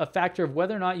have a factor of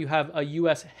whether or not you have a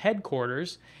U.S.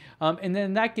 headquarters. And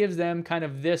then that gives them kind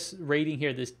of this rating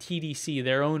here, this TDC,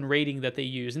 their own rating that they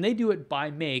use. And they do it by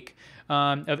make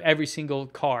of every single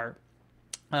car.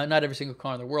 Not every single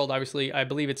car in the world, obviously. I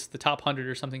believe it's the top 100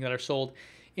 or something that are sold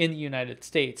in the United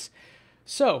States.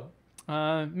 So,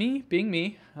 me being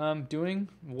me, doing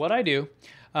what I do,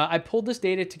 I pulled this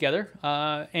data together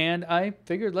and I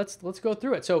figured let's go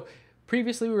through it. So,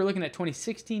 previously we were looking at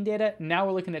 2016 data. Now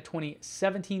we're looking at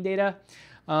 2017 data.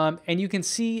 And you can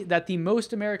see that the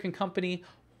most American company,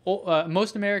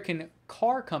 most American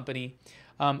car company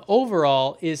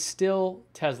overall is still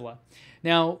Tesla.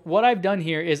 Now, what I've done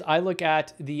here is I look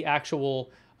at the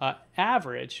actual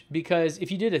average, because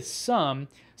if you did a sum,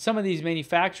 some of these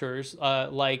manufacturers,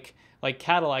 like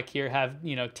Cadillac here, have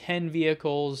 10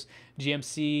 vehicles.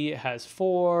 GMC has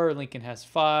 4. Lincoln has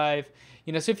 5.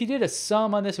 So if you did a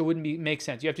sum on this, it wouldn't make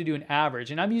sense. You have to do an average.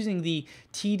 And I'm using the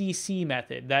TDC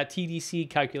method, that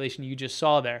TDC calculation you just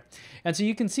saw there. And so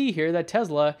you can see here that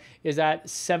Tesla is at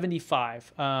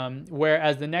 75,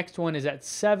 whereas the next one is at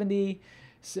 70.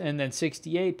 And then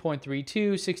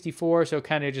 68.32, 64, so it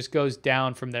kind of just goes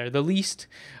down from there. The least,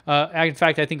 in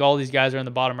fact, I think all these guys are on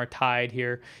the bottom are tied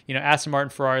here. Aston Martin,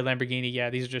 Ferrari, Lamborghini,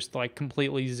 yeah, these are just like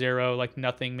completely zero, like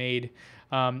nothing made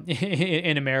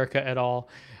in America at all.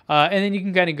 And then you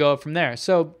can kind of go up from there.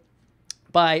 So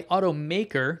by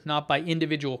automaker, not by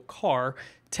individual car,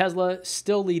 Tesla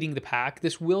still leading the pack.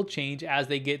 This will change as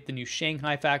they get the new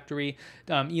Shanghai factory.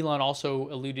 Elon also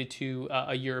alluded to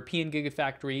a European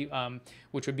gigafactory,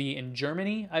 which would be in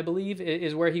Germany, I believe,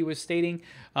 is where he was stating.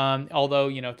 Although,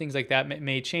 you know, things like that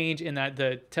may change, in that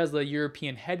the Tesla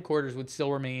European headquarters would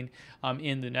still remain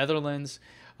in the Netherlands.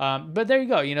 But there you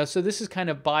go, you know, so this is kind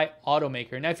of by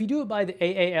automaker. Now, if you do it by the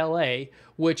AALA,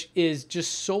 which is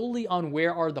just solely on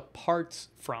where are the parts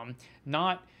from,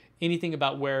 not anything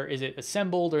about where is it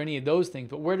assembled or any of those things,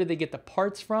 but where did they get the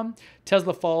parts from?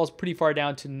 Tesla falls pretty far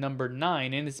down to number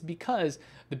 9, and it's because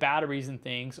the batteries and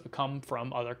things come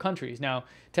from other countries. Now,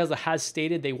 Tesla has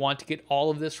stated they want to get all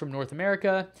of this from North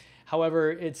America.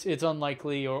 However, it's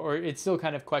unlikely, or it's still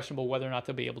kind of questionable whether or not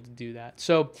they'll be able to do that.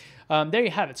 So there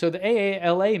you have it. So the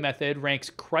AALA method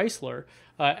ranks Chrysler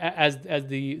as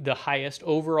the highest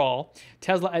overall,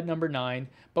 Tesla at number 9.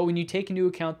 But when you take into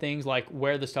account things like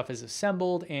where the stuff is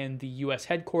assembled and the U.S.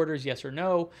 headquarters, yes or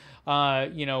no,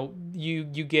 you know, you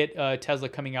get Tesla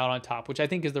coming out on top, which I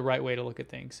think is the right way to look at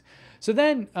things. So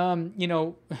then, you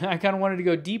know, I kind of wanted to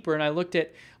go deeper, and I looked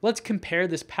at, let's compare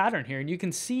this pattern here. And you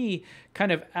can see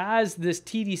kind of as this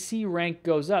TDC rank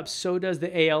goes up, so does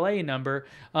the ALA number.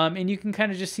 And you can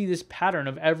kind of just see this pattern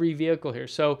of every vehicle here.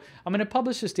 So I'm going to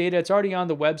publish this data. It's already on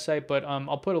the website, but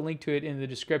I'll put a link to it in the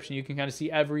description. You can kind of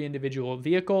see every individual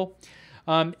vehicle.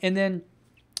 And then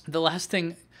the last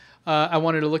thing I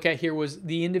wanted to look at here was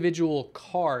the individual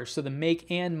cars, so the make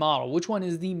and model. Which one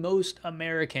is the most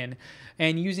American?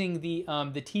 And using the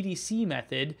TDC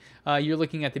method, you're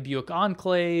looking at the Buick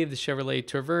Enclave, the Chevrolet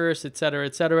Traverse, et cetera,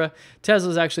 et cetera.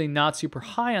 Tesla's actually not super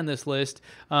high on this list.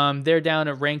 They're down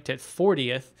at ranked at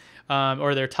 40th,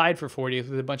 or they're tied for 40th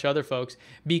with a bunch of other folks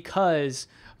because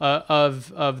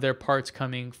of their parts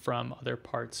coming from other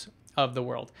parts of the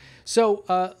world.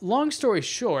 So long story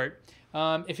short,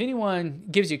 if anyone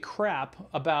gives you crap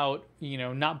about, you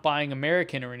know, not buying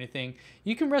American or anything,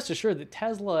 you can rest assured that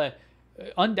Tesla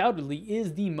undoubtedly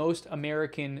is the most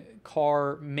American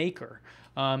car maker.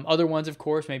 Other ones, of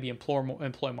course, maybe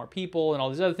employ more people and all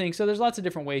these other things. So there's lots of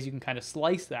different ways you can kind of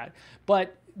slice that.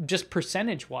 But just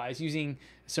percentage-wise, using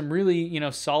some really, you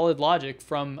know, solid logic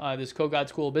from this KOGOD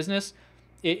School of Business,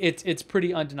 it's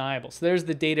pretty undeniable. So there's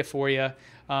the data for you.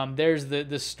 There's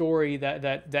the story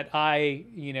that I,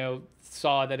 you know,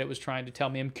 saw that it was trying to tell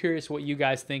me. I'm curious what you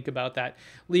guys think about that.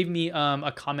 Leave me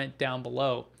a comment down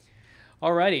below.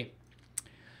 Alrighty.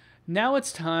 Now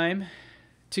it's time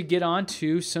to get on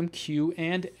to some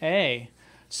Q&A.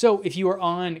 So if you are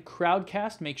on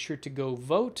Crowdcast, make sure to go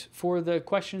vote for the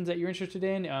questions that you're interested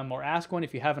in, or ask one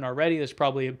if you haven't already. There's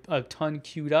probably a ton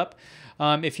queued up.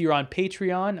 If you're on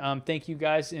Patreon, thank you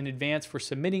guys in advance for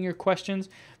submitting your questions.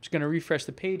 I'm just going to refresh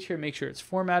the page here, make sure it's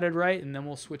formatted right, and then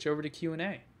we'll switch over to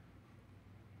Q&A.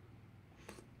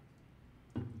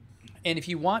 And if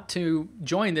you want to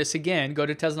join this, again, go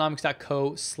to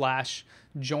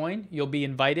teslanomics.co/join. You'll be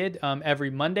invited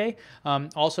every Monday.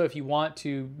 Also, if you want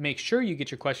to make sure you get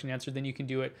your question answered, then you can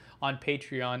do it on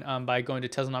Patreon by going to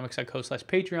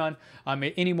teslanomics.co/Patreon.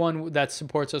 Anyone that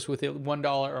supports us with $1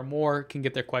 or more can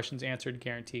get their questions answered,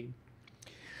 guaranteed.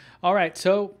 All right,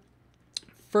 so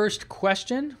first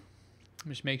question. Let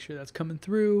me just make sure that's coming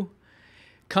through.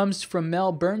 Comes from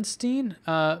Mel Bernstein.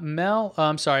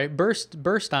 Burstein.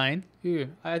 Ew,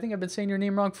 I think I've been saying your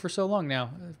name wrong for so long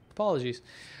now. Apologies.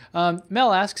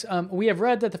 Mel asks, we have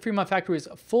read that the Fremont factory is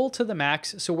full to the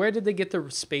max, so where did they get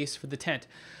the space for the tent?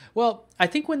 Well, I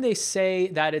think when they say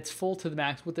that it's full to the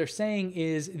max, what they're saying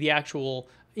is the actual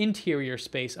interior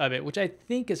space of it, which I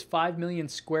think is 5 million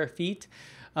square feet.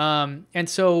 And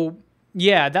so,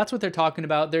 yeah, that's what they're talking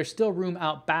about. There's still room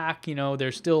out back, you know,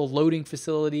 there's still loading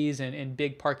facilities and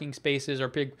big parking spaces or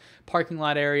big parking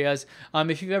lot areas.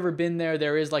 If you've ever been there,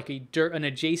 there is like an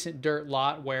adjacent dirt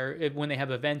lot where when they have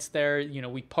events there, you know,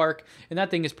 we park, and that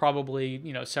thing is probably,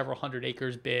 you know, several hundred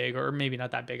acres big, or maybe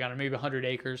not that big, I don't know, maybe 100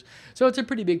 acres. So it's a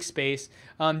pretty big space.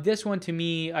 This one to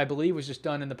me, I believe, was just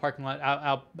done in the parking lot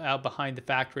out behind the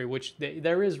factory, which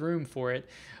there is room for it.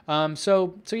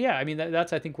 So yeah, I mean,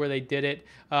 that's I think where they did it.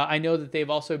 I know that they've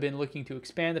also been looking to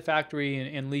expand the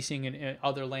factory and leasing and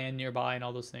other land nearby and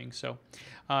all those things. So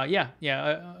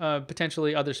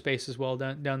potentially other space as well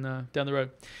down the road.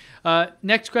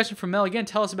 Next question from Mel again.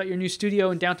 Tell us about your new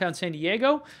studio in downtown San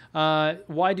Diego.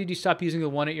 Why did you stop using the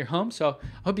one at your home? So I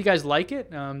hope you guys like it.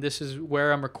 This is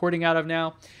where I'm recording out of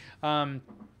now.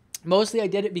 Mostly I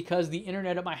did it because the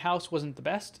internet at my house wasn't the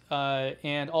best,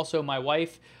 and also my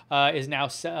wife is now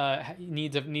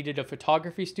needed a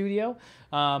photography studio.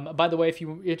 By the way, if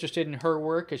you're interested in her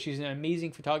work, 'cause she's an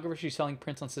amazing photographer, she's selling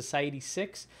prints on Society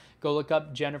 6. Go look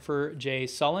up Jennifer J.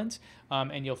 Sullins,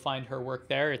 and you'll find her work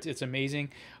there. It's amazing,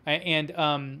 and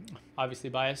obviously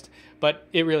biased, but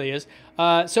it really is.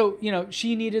 So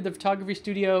she needed the photography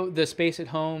studio. The space at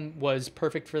home was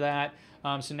perfect for that.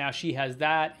 So now she has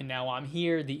that, and now I'm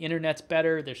here. The internet's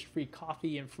better. There's free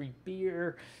coffee and free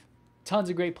beer. Tons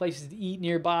of great places to eat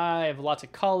nearby. I have lots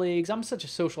of colleagues. I'm such a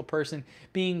social person.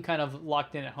 Being kind of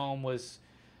locked in at home was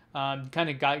kind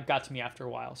of got to me after a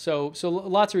while. So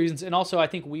lots of reasons, and also I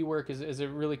think WeWork is a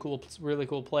really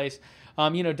cool place.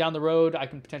 Down the road I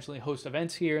can potentially host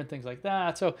events here and things like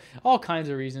that. So all kinds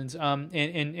of reasons.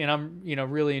 And I'm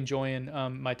really enjoying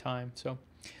my time. So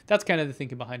that's kind of the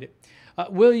thinking behind it.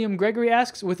 William Gregory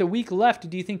asks, with a week left,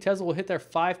 do you think Tesla will hit their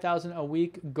 5,000 a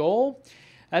week goal?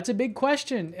 That's a big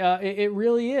question. It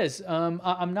really is.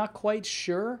 I'm not quite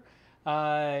sure.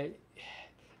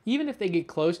 Even if they get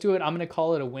close to it, I'm going to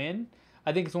call it a win.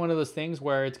 I think it's one of those things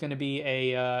where it's going to be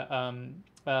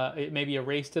maybe a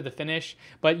race to the finish,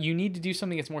 but you need to do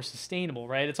something that's more sustainable,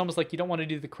 right? It's almost like you don't want to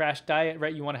do the crash diet,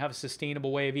 right? You want to have a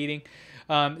sustainable way of eating.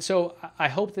 So I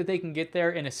hope that they can get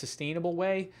there in a sustainable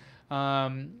way.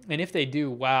 And if they do,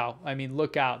 wow, I mean,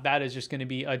 look out. That is just going to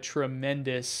be a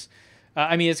tremendous,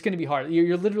 it's going to be hard.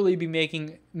 You're literally be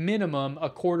making minimum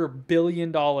 $250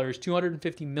 million,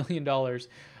 $250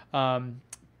 million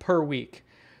per week.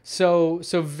 So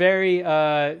very,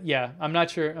 I'm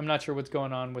not sure what's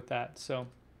going on with that. So,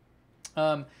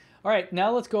 all right,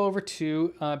 now let's go over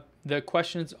to the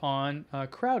questions on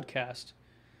Crowdcast.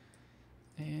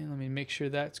 And let me make sure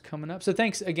that's coming up. So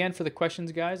thanks again for the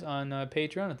questions, guys, on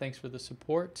Patreon, and thanks for the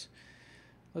support.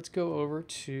 Let's go over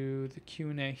to the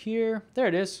Q&A here. There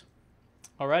it is.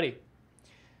 Alrighty.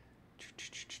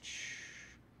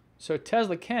 So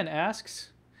Tesla Ken asks,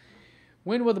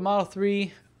 when will the Model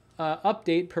 3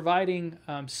 update providing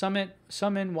summon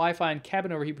Wi-Fi and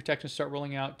cabin overheat protection start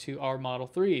rolling out to our Model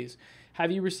 3s?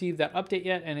 Have you received that update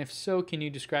yet? And if so, can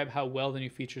you describe how well the new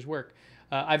features work?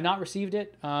 I've not received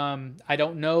it. I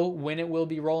don't know when it will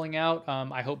be rolling out.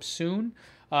 I hope soon.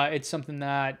 It's something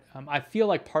that I feel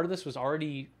like part of this was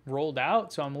already rolled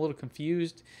out, so I'm a little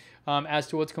confused as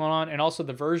to what's going on. And also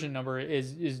the version number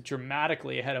is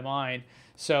dramatically ahead of mine.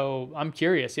 So I'm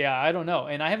curious. Yeah, I don't know.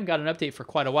 And I haven't got an update for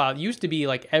quite a while. It used to be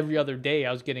like every other day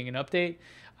I was getting an update.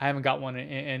 I haven't got one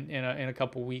in a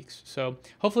couple weeks. So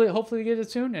hopefully we get it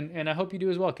soon, and I hope you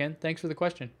do as well, Ken. Thanks for the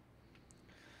question.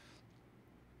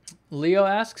 Leo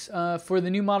asks, for the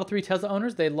new Model 3 Tesla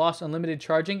owners, they lost unlimited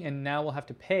charging and now will have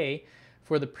to pay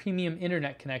for the premium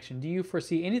internet connection. Do you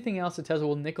foresee anything else that Tesla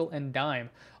will nickel and dime?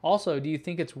 Also, do you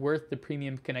think it's worth the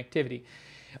premium connectivity?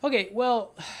 Okay,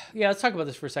 well, yeah, let's talk about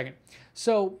this for a second.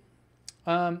 So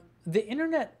the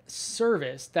internet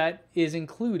service that is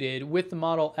included with the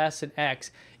Model S and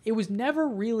X, it was never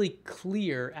really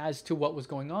clear as to what was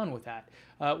going on with that.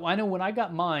 I know when I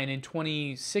got mine in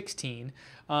 2016,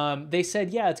 they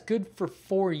said, yeah, it's good for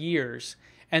 4 years,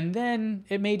 and then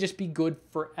it may just be good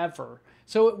forever.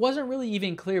 So it wasn't really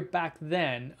even clear back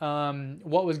then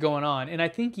what was going on. And I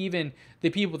think even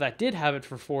the people that did have it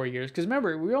for 4 years, because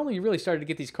remember, we only really started to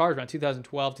get these cars around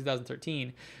 2012,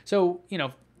 2013. So,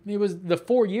 it was the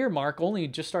 4-year mark only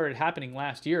just started happening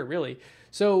last year, really.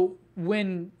 So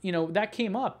when, that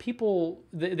came up, people,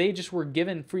 they just were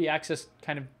given free access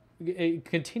kind of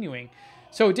continuing.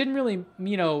 So it didn't really,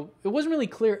 it wasn't really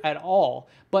clear at all.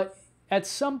 But at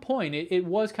some point, it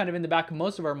was kind of in the back of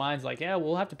most of our minds, like, yeah,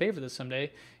 we'll have to pay for this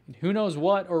someday. And who knows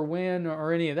what or when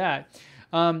or any of that.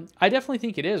 I definitely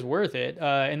think it is worth it.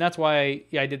 And that's why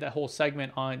I did that whole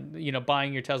segment on,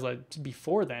 buying your Tesla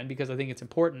before then, because I think it's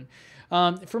important.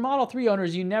 For Model 3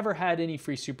 owners, you never had any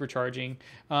free supercharging.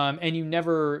 And you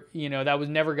never, that was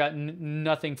never gotten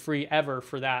nothing free ever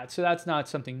for that. So that's not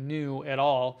something new at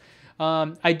all.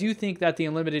 I do think that the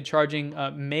unlimited charging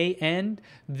may end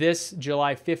this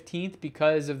July 15th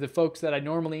because of the folks that I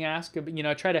normally ask,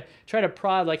 try to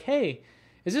prod like, hey,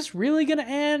 is this really going to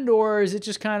end, or is it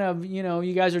just kind of,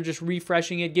 you guys are just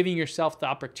refreshing it, giving yourself the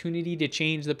opportunity to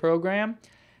change the program?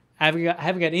 I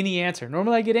haven't got any answer.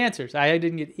 Normally I get answers. I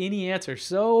didn't get any answer.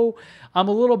 So I'm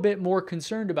a little bit more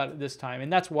concerned about it this time.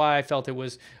 And that's why I felt it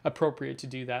was appropriate to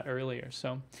do that earlier.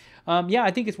 So, yeah,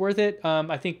 I think it's worth it.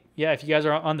 I think, yeah, if you guys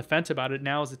are on the fence about it,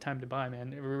 now is the time to buy,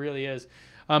 man. It really is.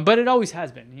 But it always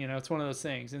has been, it's one of those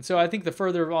things. And so I think the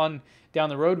further on down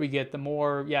the road we get, the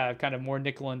more, yeah, kind of more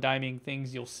nickel and diming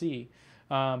things you'll see.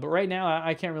 But right now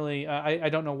I can't really, I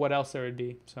don't know what else there would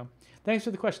be. So thanks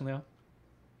for the question, Leo.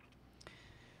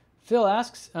 Phil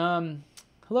asks,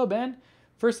 hello, Ben.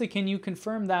 Firstly, can you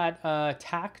confirm that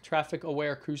TAC, Traffic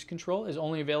Aware Cruise Control, is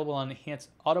only available on Enhanced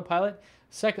Autopilot?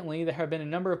 Secondly, there have been a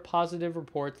number of positive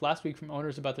reports last week from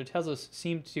owners about their Teslas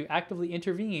seemed to actively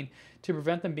intervene to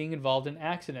prevent them being involved in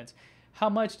accidents. How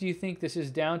much do you think this is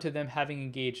down to them having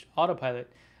engaged autopilot?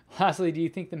 Lastly, do you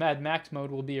think the Mad Max mode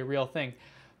will be a real thing?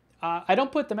 I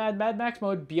don't put the Mad Max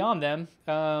mode beyond them.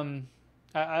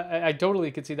 I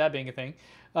totally could see that being a thing.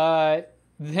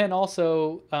 Then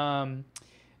also,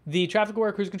 the traffic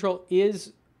aware cruise control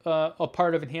is a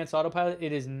part of enhanced autopilot.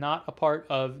 It is not a part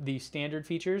of the standard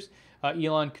features.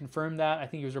 Elon confirmed that. I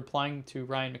think he was replying to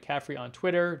Ryan McCaffrey on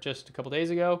Twitter just a couple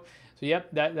days ago. So yep,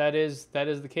 that is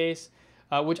the case,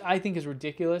 which I think is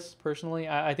ridiculous personally.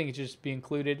 I think it should just be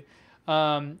included.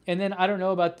 And then I don't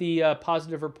know about the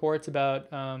positive reports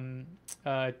about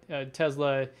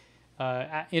Tesla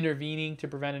intervening to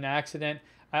prevent an accident.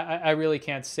 I really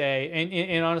can't say.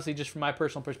 And honestly, just from my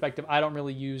personal perspective, I don't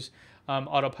really use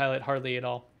autopilot hardly at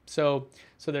all. So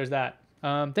there's that.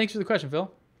 Thanks for the question,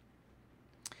 Phil.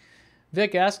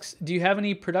 Vic asks, do you have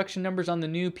any production numbers on the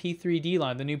new P3D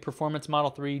line, the new Performance Model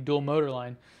 3 dual motor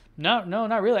line? No,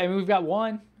 not really. I mean, we've got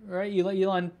one, right?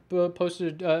 Elon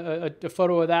posted a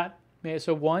photo of that.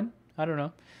 So one, I don't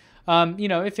know.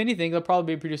 If anything, they'll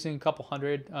probably be producing a couple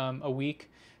hundred a week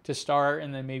to start,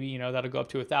 and then maybe, that'll go up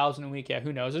to 1,000 a week. Yeah,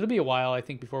 who knows? It'll be a while, I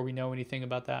think, before we know anything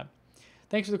about that.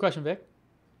 Thanks for the question, Vic.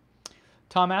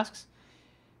 Tom asks,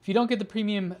 if you don't get the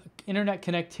premium internet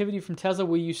connectivity from Tesla,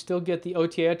 will you still get the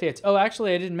OTA updates? Oh,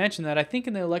 actually, I didn't mention that. I think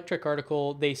in the electric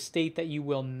article, they state that you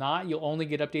will not. You'll only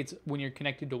get updates when you're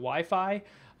connected to Wi-Fi,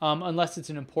 unless it's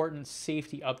an important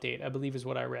safety update, I believe is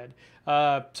what I read.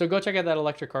 So go check out that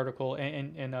electric article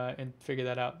and figure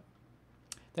that out.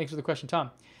 Thanks for the question, Tom.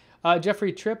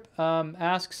 Jeffrey Tripp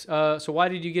asks, so why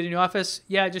did you get a new office?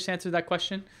 Yeah, I just answered that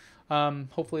question.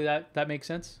 Hopefully that makes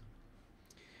sense.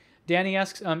 Danny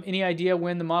asks, any idea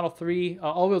when the Model 3,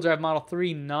 all-wheel drive Model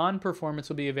 3 non-performance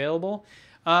will be available?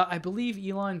 I believe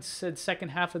Elon said second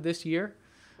half of this year.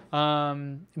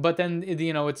 But then,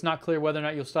 it's not clear whether or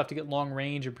not you'll still have to get long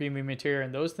range or premium interior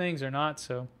and those things or not.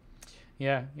 So,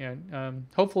 yeah.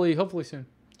 Hopefully soon.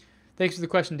 Thanks for the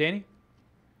question, Danny.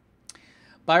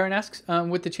 Byron asks,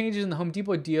 with the changes in the Home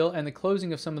Depot deal and the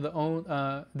closing of some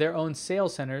of their own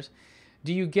sales centers,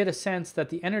 do you get a sense that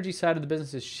the energy side of the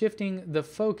business is shifting the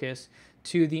focus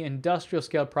to the industrial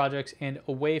scale projects and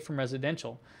away from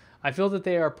residential? I feel that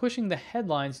they are pushing the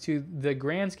headlines to the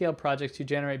grand scale projects to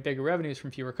generate bigger revenues from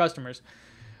fewer customers.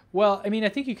 Well, I mean, I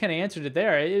think you kind of answered it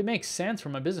there. It makes sense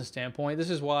from a business standpoint.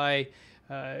 This is why,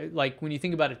 like when you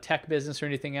think about a tech business or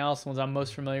anything else, the ones I'm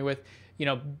most familiar with,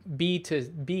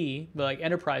 B2B, like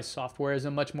enterprise software, is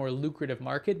a much more lucrative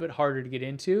market, but harder to get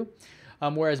into.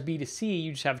 Whereas B2C,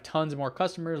 you just have tons more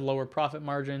customers, lower profit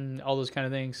margin, all those kind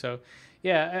of things. So,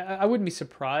 yeah, I wouldn't be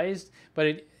surprised,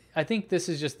 but I think this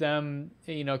is just them,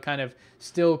 kind of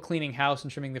still cleaning house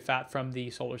and trimming the fat from the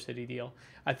Solar City deal.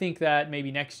 I think that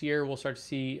maybe next year we'll start to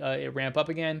see it ramp up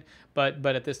again, but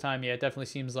at this time, yeah, it definitely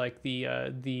seems like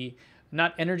the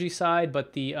not energy side,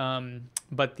 but the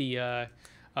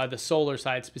solar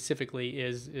side specifically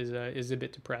is a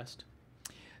bit depressed.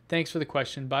 Thanks for the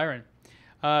question, Byron.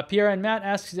 Pierre and Matt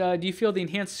asks, do you feel the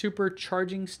enhanced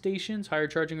supercharging stations, higher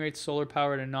charging rates, solar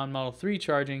powered and non-Model 3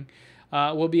 charging,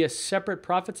 will be a separate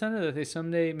profit center that they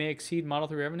someday may exceed Model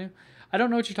 3 revenue? I don't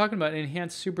know what you're talking about, an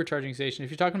enhanced supercharging station. If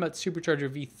you're talking about Supercharger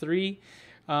V3,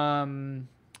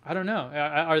 I don't know.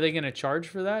 Are they going to charge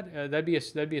for that? That'd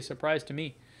be a surprise to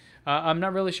me. I'm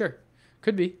not really sure.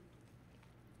 Could be.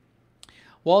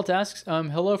 Walt asks,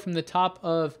 hello from the top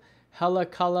of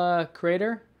Halakala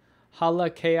crater.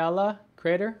 Halakala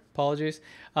crater. Apologies.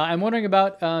 I'm wondering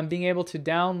about being able to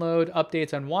download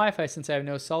updates on Wi-Fi since I have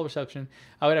no cell reception.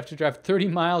 I would have to drive 30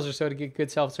 miles or so to get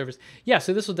good cell service. Yeah,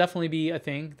 so this will definitely be a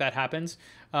thing that happens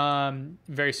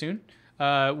very soon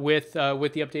with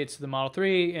the updates to the Model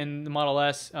 3 and the Model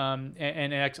S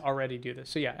and X already do this.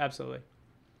 So yeah, absolutely.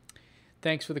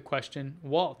 Thanks for the question,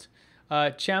 Walt.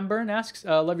 Chamburn asks,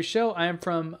 love your show. I am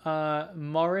from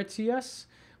Mauritius,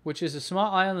 which is a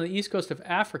small island on the east coast of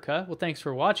Africa. Well, thanks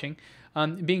for watching.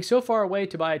 Being so far away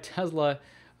to buy a Tesla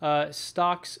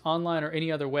stocks online or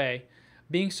any other way.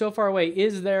 Being so far away,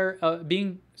 is there a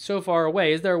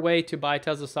way to buy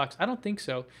Tesla stocks? I don't think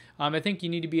so. I think you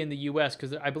need to be in the U.S.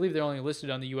 because I believe they're only listed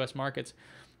on the U.S. markets.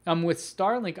 With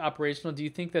Starlink operational, do you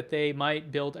think that they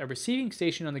might build a receiving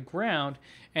station on the ground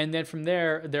and then from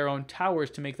there their own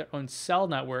towers to make their own cell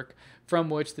network from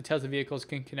which the Tesla vehicles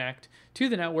can connect to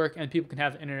the network and people can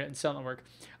have internet and cell network?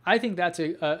 I think that's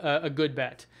a good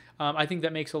bet. I think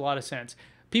that makes a lot of sense.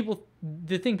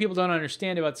 the thing people don't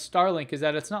understand about Starlink is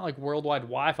that it's not like worldwide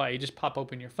Wi-Fi. You just pop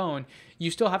open your phone. You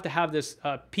still have to have this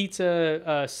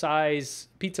pizza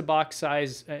box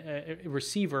size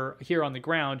receiver here on the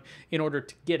ground in order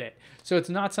to get it. So it's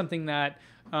not something that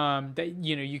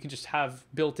you can just have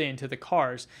built into the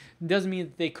cars. It doesn't mean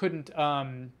that they couldn't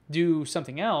do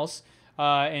something else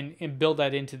and build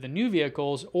that into the new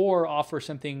vehicles or offer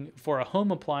something for a home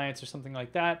appliance or something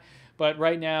like that. But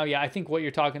right now, yeah, I think what you're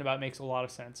talking about makes a lot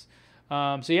of sense.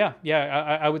 So yeah,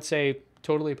 I would say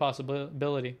totally a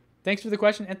possibility. Thanks for the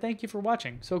question, and thank you for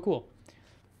watching. So cool.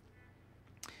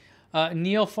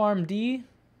 Neil Farm D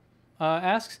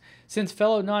asks, since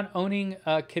fellow non-owning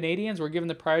Canadians were given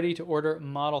the priority to order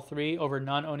Model 3 over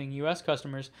non-owning U.S.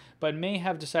 customers, but may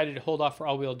have decided to hold off for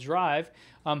all-wheel drive,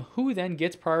 who then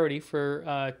gets priority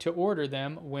for to order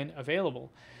them when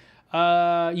available?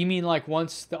 You mean like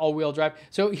once the all-wheel drive?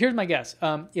 So here's my guess: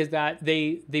 is that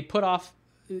they put off,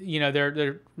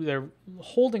 they're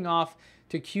holding off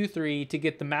to Q3 to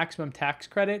get the maximum tax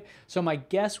credit. So my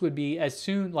guess would be as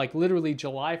soon, like literally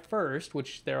July 1st,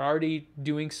 which they're already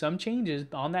doing some changes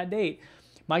on that date.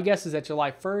 My guess is that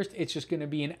July 1st, it's just going to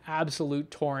be an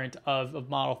absolute torrent of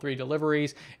Model 3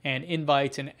 deliveries and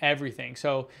invites and everything.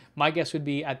 So my guess would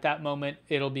be at that moment,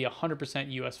 it'll be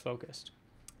 100% US focused.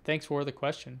 Thanks for the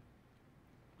question.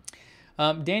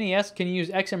 Danny S., can you use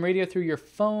XM radio through your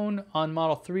phone on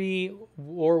Model 3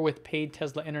 or with paid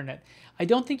Tesla internet? I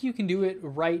don't think you can do it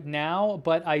right now,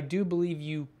 but I do believe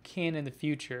you can in the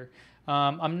future.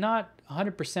 I'm not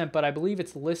 100%, but I believe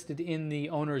it's listed in the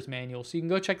owner's manual. So you can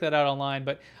go check that out online,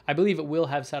 but I believe it will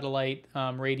have satellite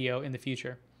radio in the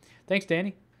future. Thanks,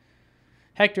 Danny.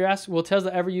 Hector asks, will Tesla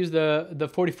ever use the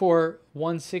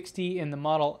 44160 in the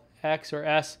Model X or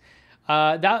S?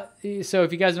 So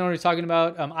if you guys don't know what I'm talking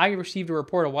about, I received a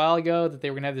report a while ago that they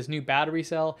were going to have this new battery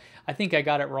cell. I think I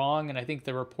got it wrong, and I think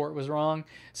the report was wrong.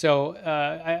 So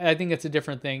I think it's a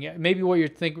different thing. Maybe what you're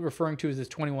referring to is this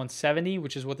 2170,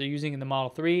 which is what they're using in the Model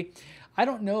 3. I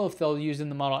don't know if they'll use in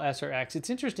the Model S or X. It's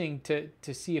interesting to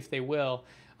see if they will,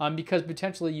 because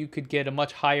potentially you could get a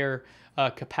much higher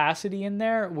capacity in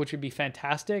there, which would be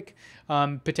fantastic,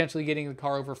 potentially getting the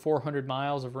car over 400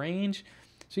 miles of range.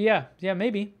 So yeah,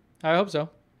 maybe. I hope so.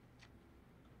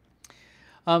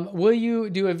 Will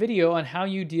you do a video on how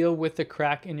you deal with the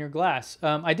crack in your glass?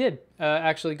 I did,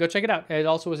 actually. Go check it out. It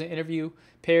also was an interview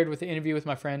paired with the interview with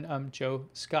my friend Joe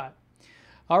Scott.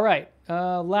 All right,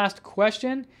 last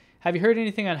question. Have you heard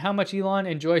anything on how much Elon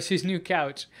enjoys his new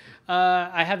couch?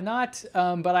 I have not,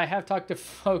 but I have talked to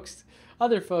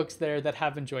other folks there that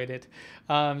have enjoyed it.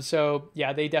 So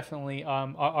yeah, they definitely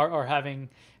are having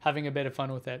a bit of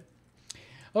fun with it.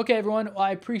 Okay, everyone, well,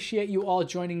 I appreciate you all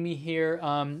joining me here.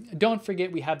 Don't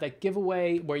forget we have that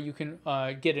giveaway where you can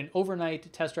get an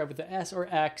overnight test drive with the S or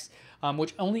X,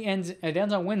 which ends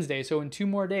on Wednesday, so in 2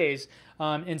 more days.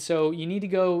 And so you need to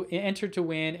go enter to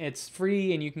win. It's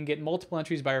free, and you can get multiple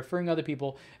entries by referring other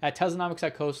people at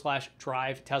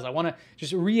teslanomics.co/drive-tesla. I want to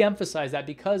just re-emphasize that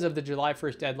because of the July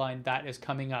 1st deadline that is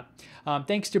coming up.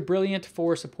 Thanks to Brilliant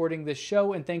for supporting this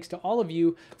show, and thanks to all of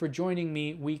you for joining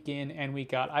me week in and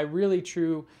week out. I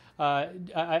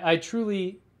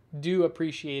truly do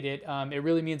appreciate it. It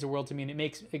really means the world to me, and it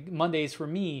makes Mondays for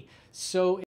me so